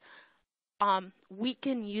research. We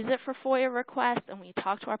can use it for FOIA requests, and we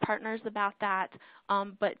talk to our partners about that,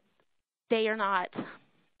 but they are not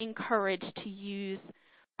encouraged to use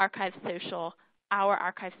ArchiveSocial, our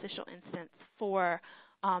ArchiveSocial instance, for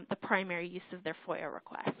the primary use of their FOIA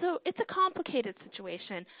request. So it's a complicated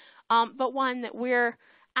situation, but one that we're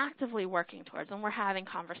actively working towards, and we're having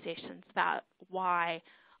conversations about why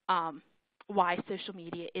social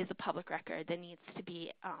media is a public record that needs to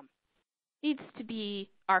be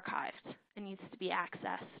archived and needs to be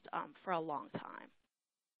accessed for a long time.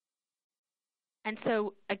 And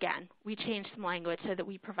so, again, we changed some language so that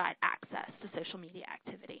we provide access to social media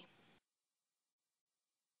activity.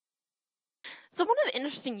 So one of the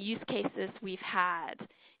interesting use cases we've had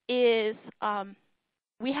is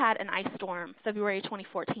we had an ice storm February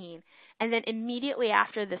 2014, and then immediately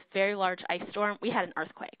after this very large ice storm, we had an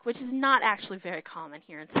earthquake, which is not actually very common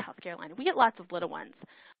here in South Carolina. We get lots of little ones,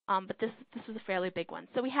 but this was a fairly big one.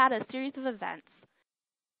 So we had a series of events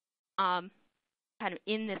kind of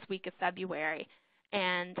in this week of February,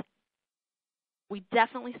 and we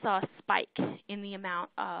definitely saw a spike in the amount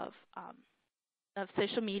of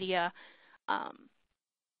social media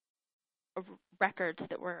records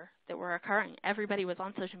that were occurring. Everybody was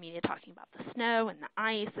on social media talking about the snow and the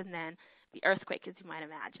ice and then the earthquake, as you might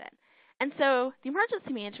imagine. And so the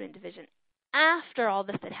Emergency Management Division, after all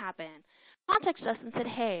this had happened, contacted us and said,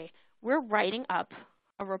 hey, we're writing up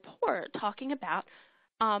a report talking about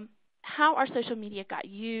how our social media got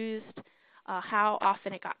used, how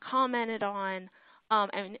often it got commented on,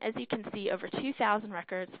 and as you can see, over 2,000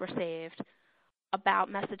 records were saved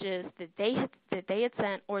about messages that they had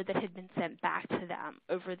sent or that had been sent back to them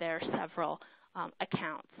over their several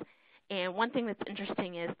accounts. And one thing that's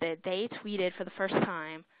interesting is that they tweeted for the first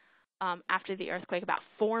time after the earthquake about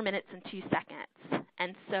 4 minutes and 2 seconds.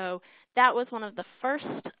 And so that was one of the first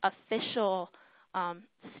official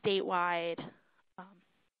statewide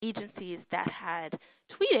agencies that had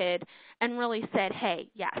tweeted and really said, hey,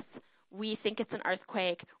 yes, we think it's an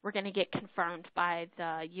earthquake. We're going to get confirmed by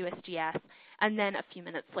the USGS. And then a few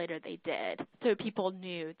minutes later they did. So people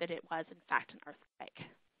knew that it was, in fact, an earthquake.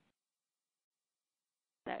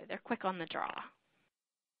 So they're quick on the draw.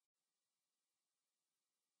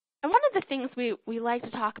 And one of the things we like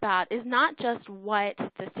to talk about is not just what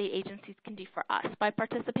the state agencies can do for us by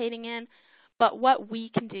participating in, but what we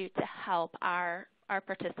can do to help our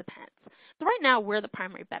participants. So right now, we're the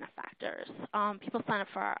primary benefactors. People sign up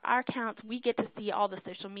for our accounts. We get to see all the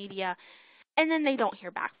social media, and then they don't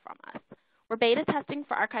hear back from us. We're beta testing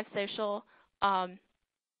for ArchiveSocial.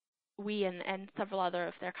 We and several other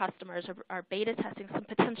of their customers are beta testing some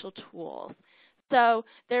potential tools. So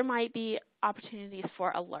there might be opportunities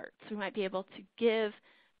for alerts. We might be able to give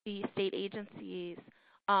the state agencies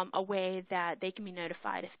a way that they can be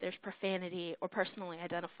notified if there's profanity or personally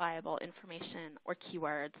identifiable information or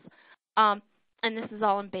keywords. And this is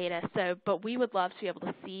all in beta, but we would love to be able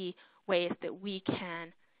to see ways that we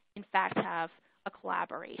can, in fact, have a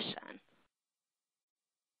collaboration.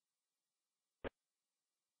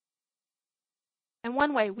 And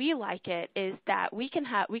one way we like it is that we could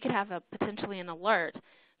have a potentially an alert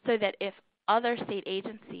so that if other state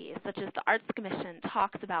agencies, such as the Arts Commission,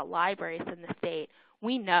 talks about libraries in the state,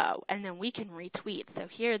 we know, and then we can retweet. So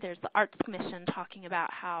here there's the Arts Commission talking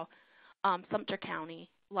about how Sumter County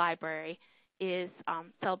Library is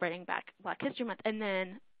celebrating Black History Month, and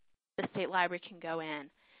then the state library can go in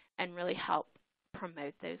and really help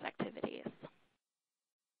promote those activities.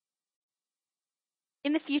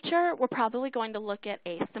 In the future, we're probably going to look at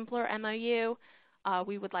a simpler MOU.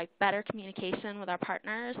 We would like better communication with our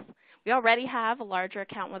partners. We already have a larger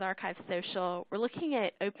account with ArchiveSocial. We're looking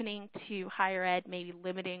at opening to higher ed, maybe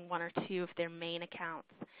limiting 1 or 2 of their main accounts,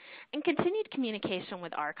 and continued communication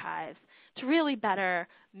with archives to really better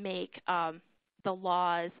make the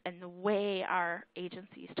laws and the way our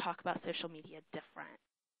agencies talk about social media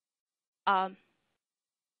different.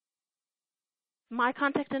 My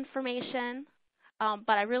contact information,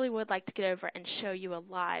 but I really would like to get over and show you a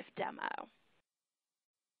live demo.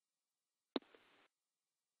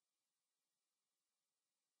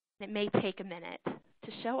 It may take a minute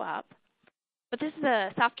to show up, but this is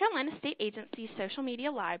a South Carolina State Agency social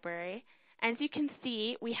media library. As you can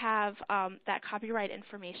see, we have that copyright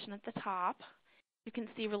information at the top. You can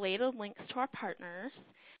see related links to our partners,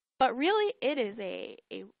 but really it is a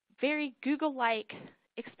very Google-like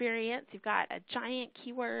experience. You've got a giant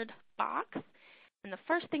keyword box, and the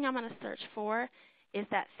first thing I'm going to search for is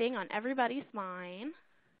that thing on everybody's mind.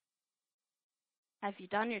 Have you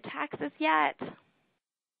done your taxes yet?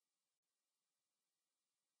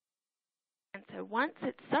 And so once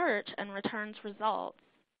it's searched and returns results,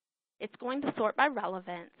 it's going to sort by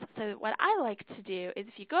relevance. So what I like to do is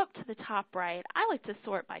if you go up to the top right, I like to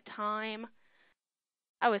sort by time.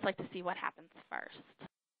 I always like to see what happens first.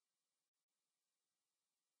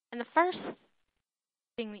 And the first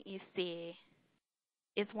thing that you see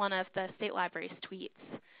is one of the state library's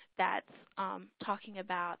tweets that's talking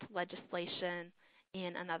about legislation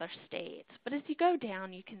in another state. But as you go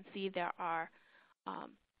down, you can see there are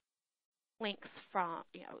links from,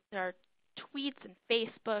 there are tweets and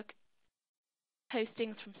Facebook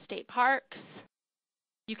postings from state parks.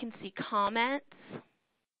 You can see comments.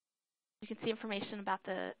 You can see information about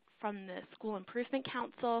from the School Improvement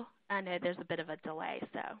Council. I know there's a bit of a delay,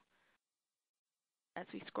 so as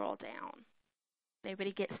we scroll down,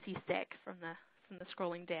 nobody gets seasick from the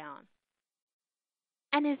scrolling down.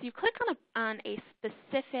 And as you click on a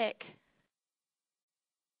specific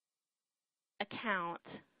account,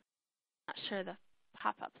 not sure the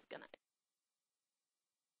pop-up's going to,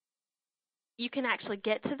 you can actually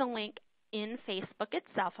get to the link in Facebook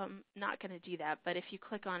itself. I'm not going to do that, but if you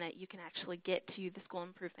click on it, you can actually get to the School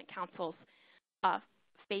Improvement Council's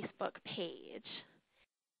Facebook page.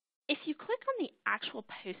 If you click on the actual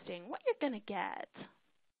posting, what you're going to get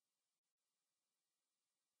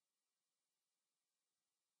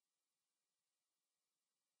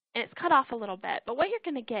and it's cut off a little bit, but what you're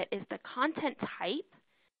going to get is the content type.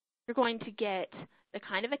 You're going to get the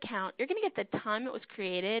kind of account. You're going to get the time it was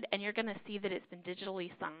created, and you're going to see that it's been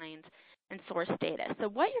digitally signed and source data. So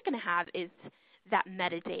what you're going to have is that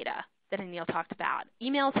metadata that Anil talked about.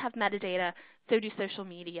 Emails have metadata, so do social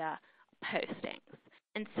media postings.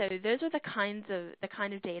 And so those are the kind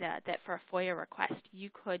of data that for a FOIA request you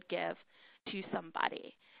could give to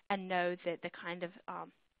somebody and know that the kind of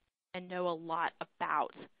and know a lot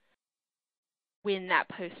about when that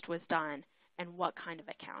post was done and what kind of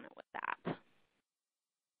account it was at.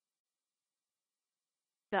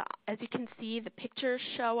 As you can see, the pictures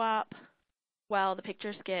show up. Well, the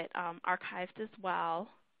pictures get archived as well.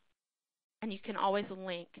 And you can always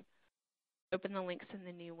open the links in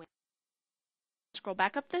the new window. Scroll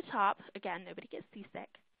back up to the top. Again, nobody gets seasick.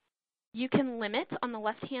 You can limit on the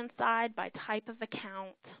left-hand side by type of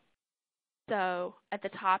account. So at the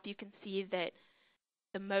top, you can see that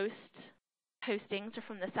the most postings are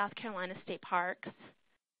from the South Carolina State Parks.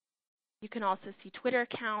 You can also see Twitter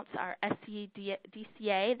accounts, our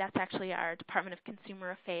SCDCA, that's actually our Department of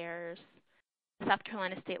Consumer Affairs, South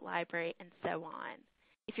Carolina State Library, and so on.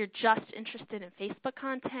 If you're just interested in Facebook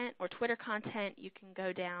content or Twitter content, you can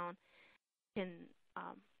go down and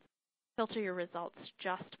filter your results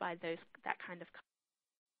just by that kind of content.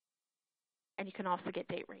 And you can also get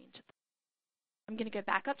date range. I'm going to go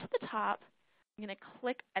back up to the top. I'm going to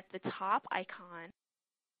click at the top icon,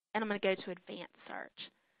 and I'm going to go to Advanced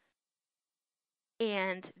Search.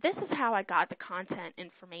 And this is how I got the content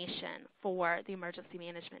information for the Emergency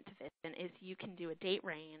Management Division, is you can do a date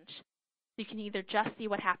range. So you can either just see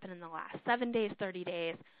what happened in the last 7 days, 30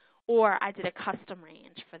 days, or I did a custom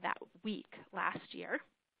range for that week last year.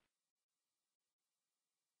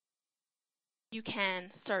 You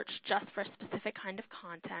can search just for a specific kind of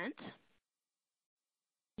content.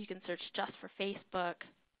 You can search just for Facebook.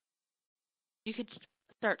 You could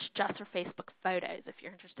search just for Facebook photos if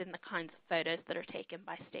you're interested in the kinds of photos that are taken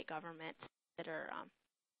by state governments that are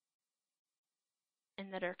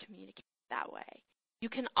and that are communicated that way. You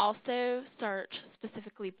can also search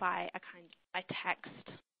specifically by text.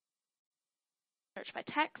 Search by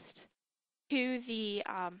text, who the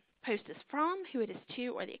post is from, who it is to,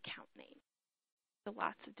 or the account name. So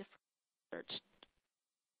lots of different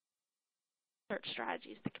search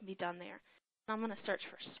strategies that can be done there. And I'm going to search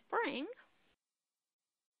for spring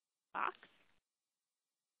box.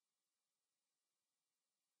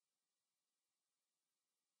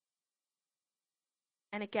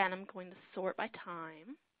 And again, I'm going to sort by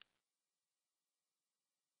time.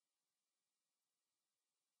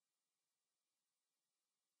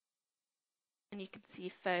 And you can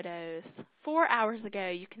see photos. 4 hours ago,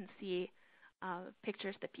 you can see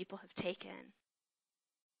pictures that people have taken.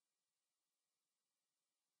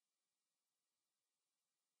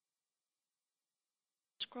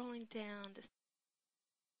 Scrolling down to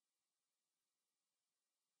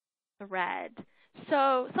the red.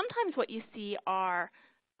 So sometimes what you see are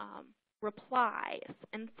replies,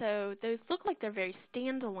 and so those look like they're very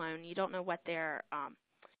standalone. You don't know what they're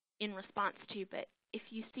in response to, but if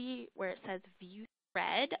you see where it says view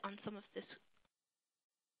thread on some of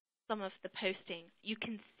the postings, you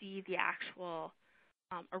can see the actual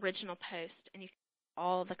original post, and you can see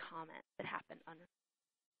all the comments that happened under.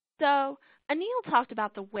 So Anil talked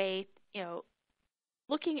about the way,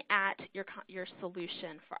 looking at your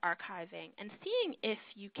solution for archiving and seeing if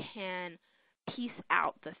you can piece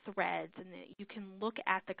out the threads and that you can look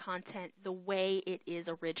at the content the way it is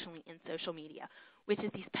originally in social media, which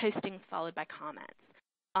is these postings followed by comments.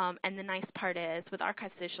 And the nice part is with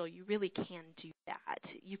ArchiveSocial, you really can do that.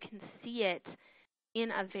 You can see it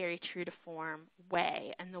in a very true to form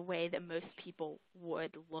way and the way that most people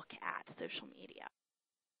would look at social media.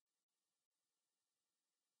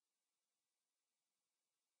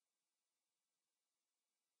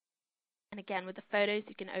 And again, with the photos,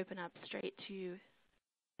 you can open up straight to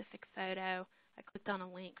a specific photo. I clicked on a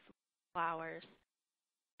link for flowers,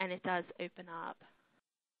 and it does open up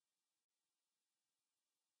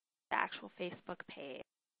the actual Facebook page.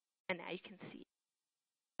 And now you can see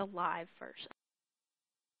the live version.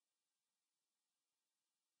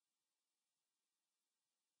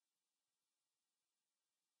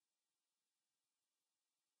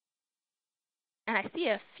 And I see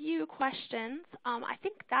a few questions. I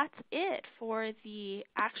think that's it for the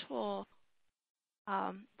actual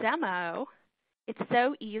demo. It's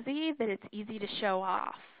so easy that it's easy to show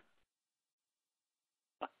off.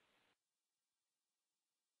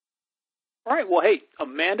 All right. Well, hey,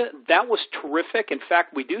 Amanda, that was terrific. In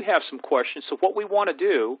fact, we do have some questions. So what we want to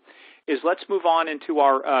do is let's move on into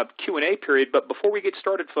our Q&A period. But before we get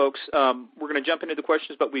started, folks, we're going to jump into the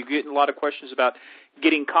questions, but we've gotten a lot of questions about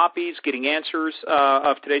getting copies, getting answers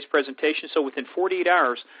of today's presentation. So within 48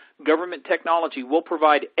 hours, Government Technology will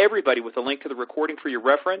provide everybody with a link to the recording for your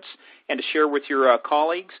reference and to share with your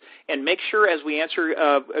colleagues. And make sure as we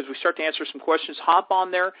start to answer some questions, hop on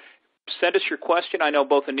there. Send us your question. I know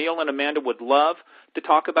both Anil and Amanda would love to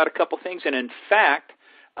talk about a couple things. And in fact,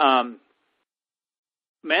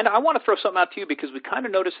 Amanda, I want to throw something out to you because we kind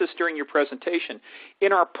of noticed this during your presentation.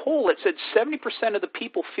 In our poll, it said 70% of the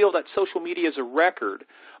people feel that social media is a record.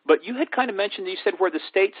 But you had kind of mentioned, you said where the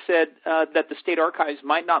state said that the state archives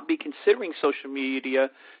might not be considering social media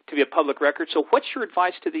to be a public record. So what's your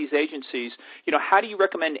advice to these agencies? How do you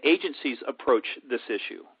recommend agencies approach this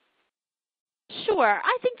issue? Sure.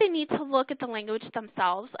 I think they need to look at the language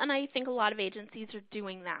themselves, and I think a lot of agencies are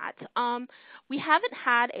doing that. We haven't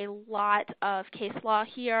had a lot of case law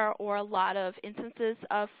here or a lot of instances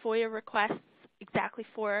of FOIA requests exactly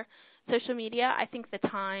for social media. I think the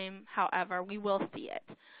time, however, we will see it.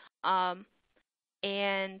 Right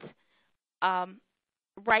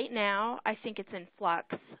now, I think it's in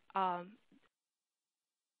flux.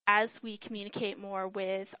 As we communicate more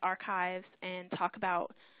with archives and talk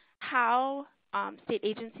about how state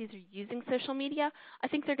agencies are using social media, I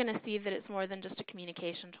think they're going to see that it's more than just a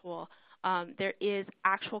communication tool. There is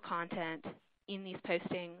actual content in these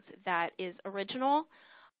postings that is original.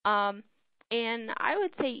 And I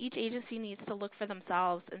would say each agency needs to look for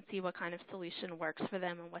themselves and see what kind of solution works for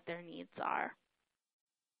them and what their needs are.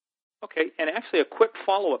 Okay, and actually a quick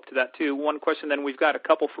follow-up to that, too. One question, then we've got a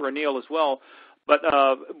couple for Anil as well. But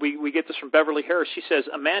we get this from Beverly Harris. She says,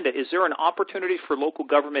 Amanda, is there an opportunity for local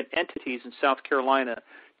government entities in South Carolina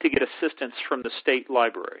to get assistance from the state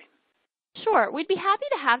library? Sure. We'd be happy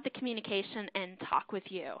to have the communication and talk with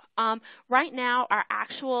you. Right now, our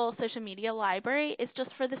actual social media library is just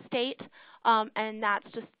for the state, and that's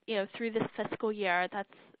just through this fiscal year. That's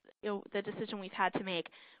the decision we've had to make.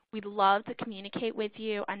 We'd love to communicate with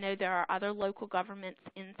you. I know there are other local governments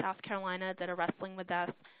in South Carolina that are wrestling with us.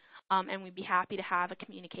 And we'd be happy to have a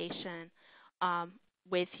communication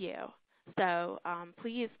with you. So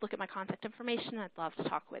please look at my contact information. I'd love to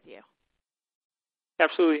talk with you.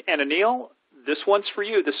 Absolutely. And Anil, this one's for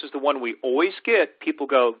you. This is the one we always get. People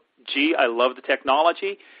go, gee, I love the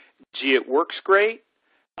technology. Gee, it works great.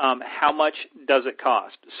 How much does it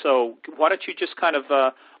cost? So why don't you just kind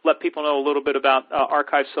of let people know a little bit about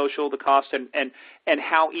ArchiveSocial, the cost, and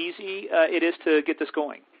how easy it is to get this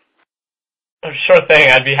going? Sure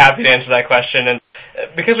thing. I'd be happy to answer that question. And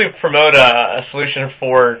because we promote a solution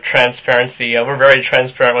for transparency, we're very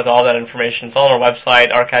transparent with all that information. It's all on our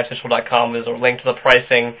website, ArchiveSocial.com. There's a link to the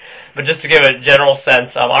pricing. But just to give a general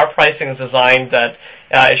sense, our pricing is designed that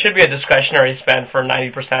it should be a discretionary spend for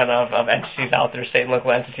 90% of entities out there, state and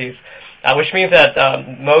local entities, which means that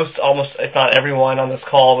most, almost, if not everyone on this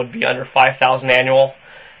call would be under $5,000 annual.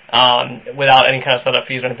 Without any kind of setup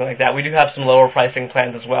fees or anything like that. We do have some lower pricing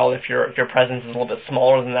plans as well if your presence is a little bit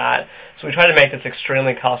smaller than that. So we try to make this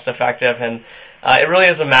extremely cost effective, and it really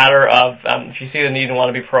is a matter of if you see the need and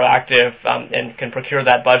want to be proactive and can procure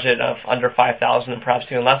that budget of under $5,000 and perhaps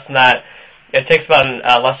even less than that, it takes about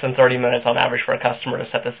less than 30 minutes on average for a customer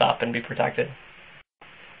to set this up and be protected.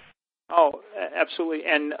 Oh, absolutely.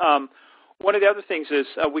 And one of the other things is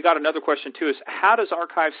we got another question too, is how does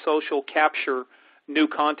ArchiveSocial capture new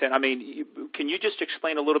content? I mean, can you just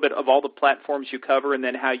explain a little bit of all the platforms you cover and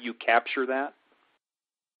then how you capture that?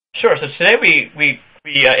 Sure. So today we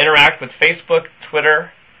interact with Facebook,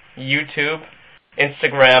 Twitter, YouTube,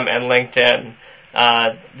 Instagram, and LinkedIn.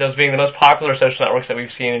 Those being the most popular social networks that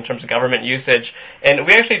we've seen in terms of government usage. And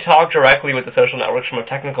we actually talk directly with the social networks from a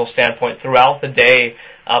technical standpoint throughout the day,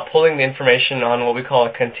 pulling the information on what we call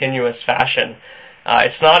a continuous fashion.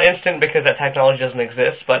 It's not instant because that technology doesn't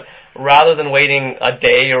exist, but rather than waiting a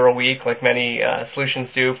day or a week like many solutions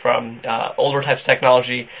do from older types of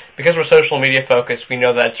technology, because we're social media focused, we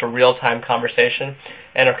know that it's a real-time conversation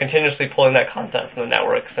and are continuously pulling that content from the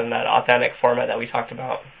networks in that authentic format that we talked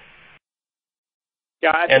about.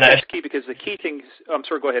 Yeah, I think that's key because the key things. I'm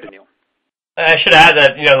sorry, go ahead, Anil. I should add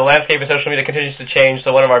that the landscape of social media continues to change.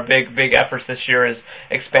 So one of our big efforts this year is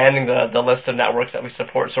expanding the list of networks that we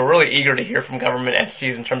support. So we're really eager to hear from government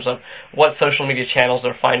entities in terms of what social media channels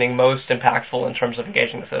they're finding most impactful in terms of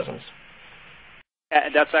engaging the citizens.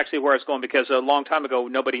 And that's actually where I was going, because a long time ago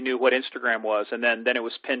nobody knew what Instagram was, and then it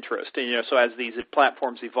was Pinterest. And so as these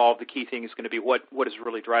platforms evolve, the key thing is going to be what is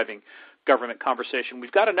really driving government conversation.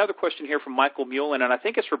 We've got another question here from Michael Mullen, and I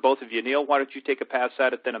think it's for both of you. Neil, why don't you take a pass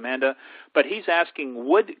at it, then Amanda? But he's asking,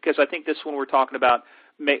 because I think this one we're talking about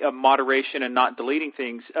moderation and not deleting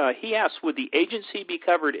things. He asks, would the agency be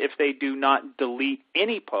covered if they do not delete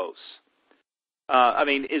any posts?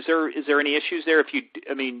 Is there any issues there if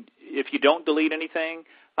you don't delete anything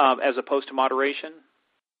as opposed to moderation?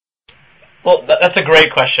 Well, that's a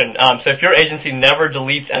great question. So if your agency never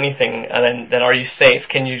deletes anything, then are you safe?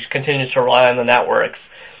 Can you continue to rely on the networks?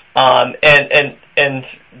 And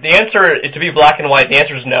the answer, to be black and white, the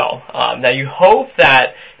answer is no. Now, you hope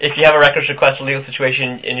that if you have a records request or legal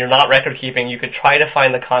situation and you're not record keeping, you could try to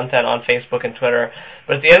find the content on Facebook and Twitter.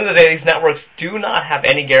 But at the end of the day, these networks do not have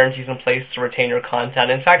any guarantees in place to retain your content.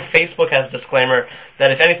 In fact, Facebook has a disclaimer that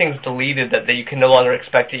if anything's deleted, that you can no longer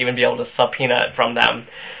expect to even be able to subpoena it from them.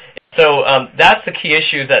 So that's the key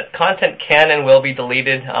issue, that content can and will be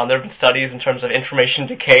deleted. There have been studies in terms of information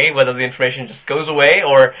decay, whether the information just goes away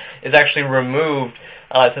or is actually removed.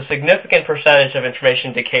 It's a significant percentage of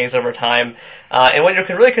information decays over time. And what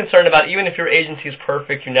you're really concerned about, even if your agency is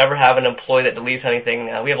perfect, you never have an employee that deletes anything.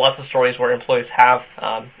 We have lots of stories where employees have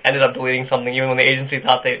ended up deleting something, even when the agency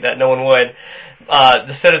thought that no one would.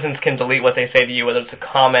 The citizens can delete what they say to you, whether it's a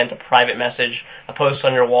comment, a private message, a post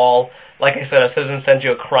on your wall. Like I said, a citizen sends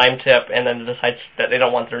you a crime tip and then decides that they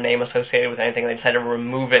don't want their name associated with anything. They decide to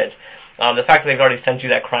remove it. The fact that they've already sent you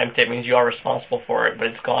that crime tip means you are responsible for it, but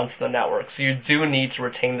it's gone from the network. So you do need to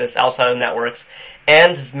retain this outside of the networks.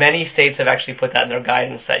 And many states have actually put that in their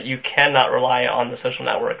guidance, that you cannot rely on the social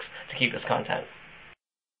networks to keep this content.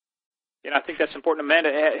 And I think that's important.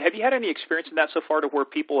 Amanda, have you had any experience in that so far, to where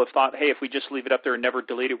people have thought, hey, if we just leave it up there and never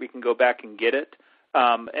delete it, we can go back and get it?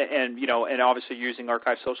 And obviously using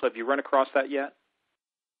ArchiveSocial, have you run across that yet?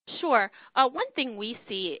 Sure. One thing we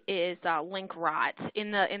see is link rot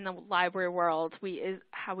in the library world. Is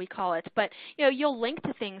how we call it. But you'll link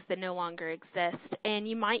to things that no longer exist, and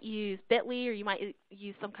you might use Bitly or you might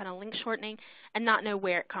use some kind of link shortening and not know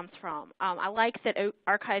where it comes from. I like that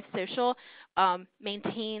ArchiveSocial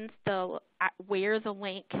maintains where the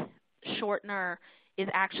link shortener is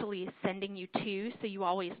actually sending you to, so you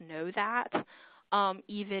always know that,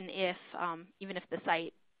 even if the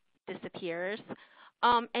site disappears.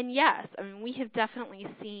 And yes, we have definitely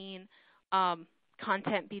seen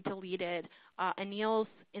content be deleted. Anil's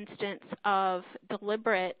instance of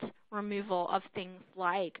deliberate removal of things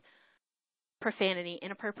like profanity,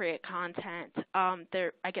 inappropriate content,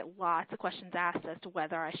 I get lots of questions asked as to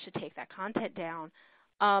whether I should take that content down.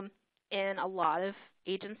 And a lot of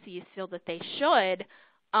agencies feel that they should.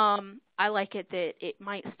 I like it that it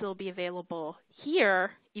might still be available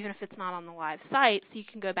here, even if it's not on the live site, so you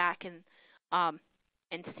can go back and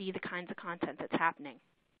see the kinds of content that's happening.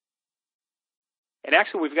 And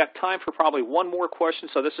actually, we've got time for probably one more question,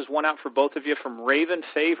 so this is one out for both of you from Raven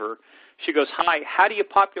Favor. She goes, hi, how do you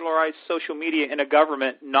popularize social media in a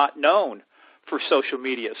government not known for social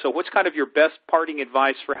media? So what's kind of your best parting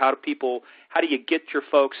advice for how do you get your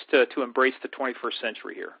folks to embrace the 21st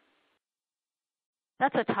century here?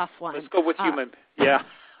 That's a tough one. Let's go with you,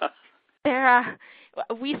 yeah.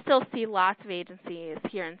 We still see lots of agencies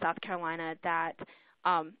here in South Carolina that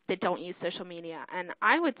don't use social media. And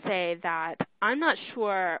I would say that I'm not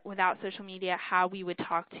sure without social media how we would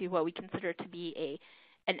talk to what we consider to be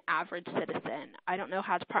an average citizen. I don't know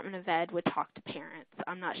how Department of Ed would talk to parents.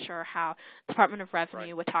 I'm not sure how Department of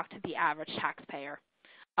Revenue would talk to the average taxpayer,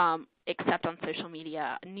 except on social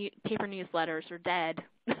media. Paper newsletters are dead.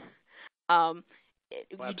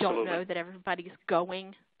 You don't know that everybody's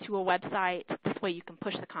going to a website. This way you can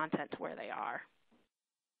push the content to where they are.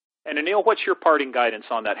 And Anil, what's your parting guidance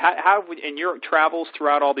on that? How in your travels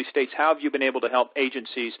throughout all these states, how have you been able to help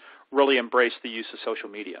agencies really embrace the use of social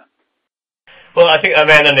media? Well, I think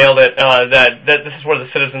Amanda nailed it, that this is where the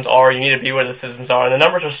citizens are. You need to be where the citizens are. And the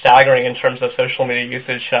numbers are staggering in terms of social media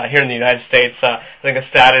usage here in the United States. I think a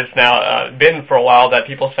stat has now been for a while that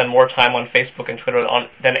people spend more time on Facebook and Twitter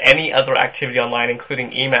than any other activity online,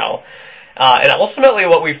 including email. And ultimately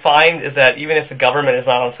what we find is that even if the government is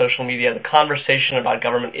not on social media, the conversation about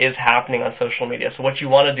government is happening on social media. So what you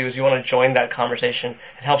want to do is you want to join that conversation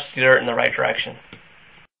and help steer it in the right direction.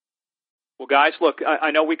 Well, guys, look, I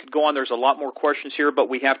know we could go on. There's a lot more questions here, but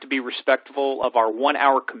we have to be respectful of our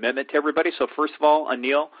 1-hour commitment to everybody. So first of all,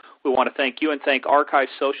 Anil, we want to thank you and thank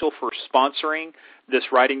ArchiveSocial for sponsoring this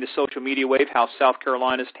Riding the Social Media Wave, How South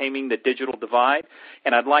Carolina is Taming the Digital Divide.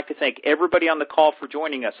 And I'd like to thank everybody on the call for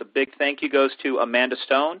joining us. A big thank you goes to Amanda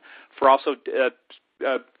Stone for also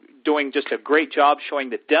doing just a great job showing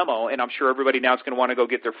the demo, and I'm sure everybody now is going to want to go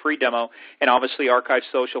get their free demo, and obviously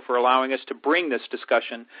ArchiveSocial for allowing us to bring this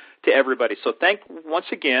discussion to everybody. So once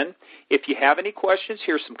again, if you have any questions,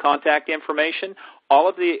 here's some contact information. All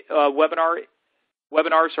of the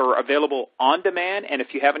webinars are available on demand, and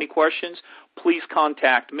if you have any questions, please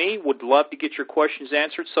contact me. Would love to get your questions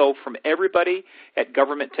answered. So from everybody at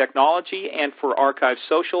Government Technology and for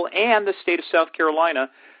ArchiveSocial and the state of South Carolina,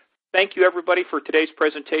 thank you, everybody, for today's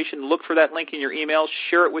presentation. Look for that link in your email,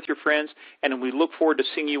 share it with your friends, and we look forward to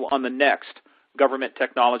seeing you on the next Government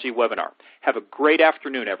Technology webinar. Have a great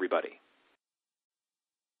afternoon, everybody.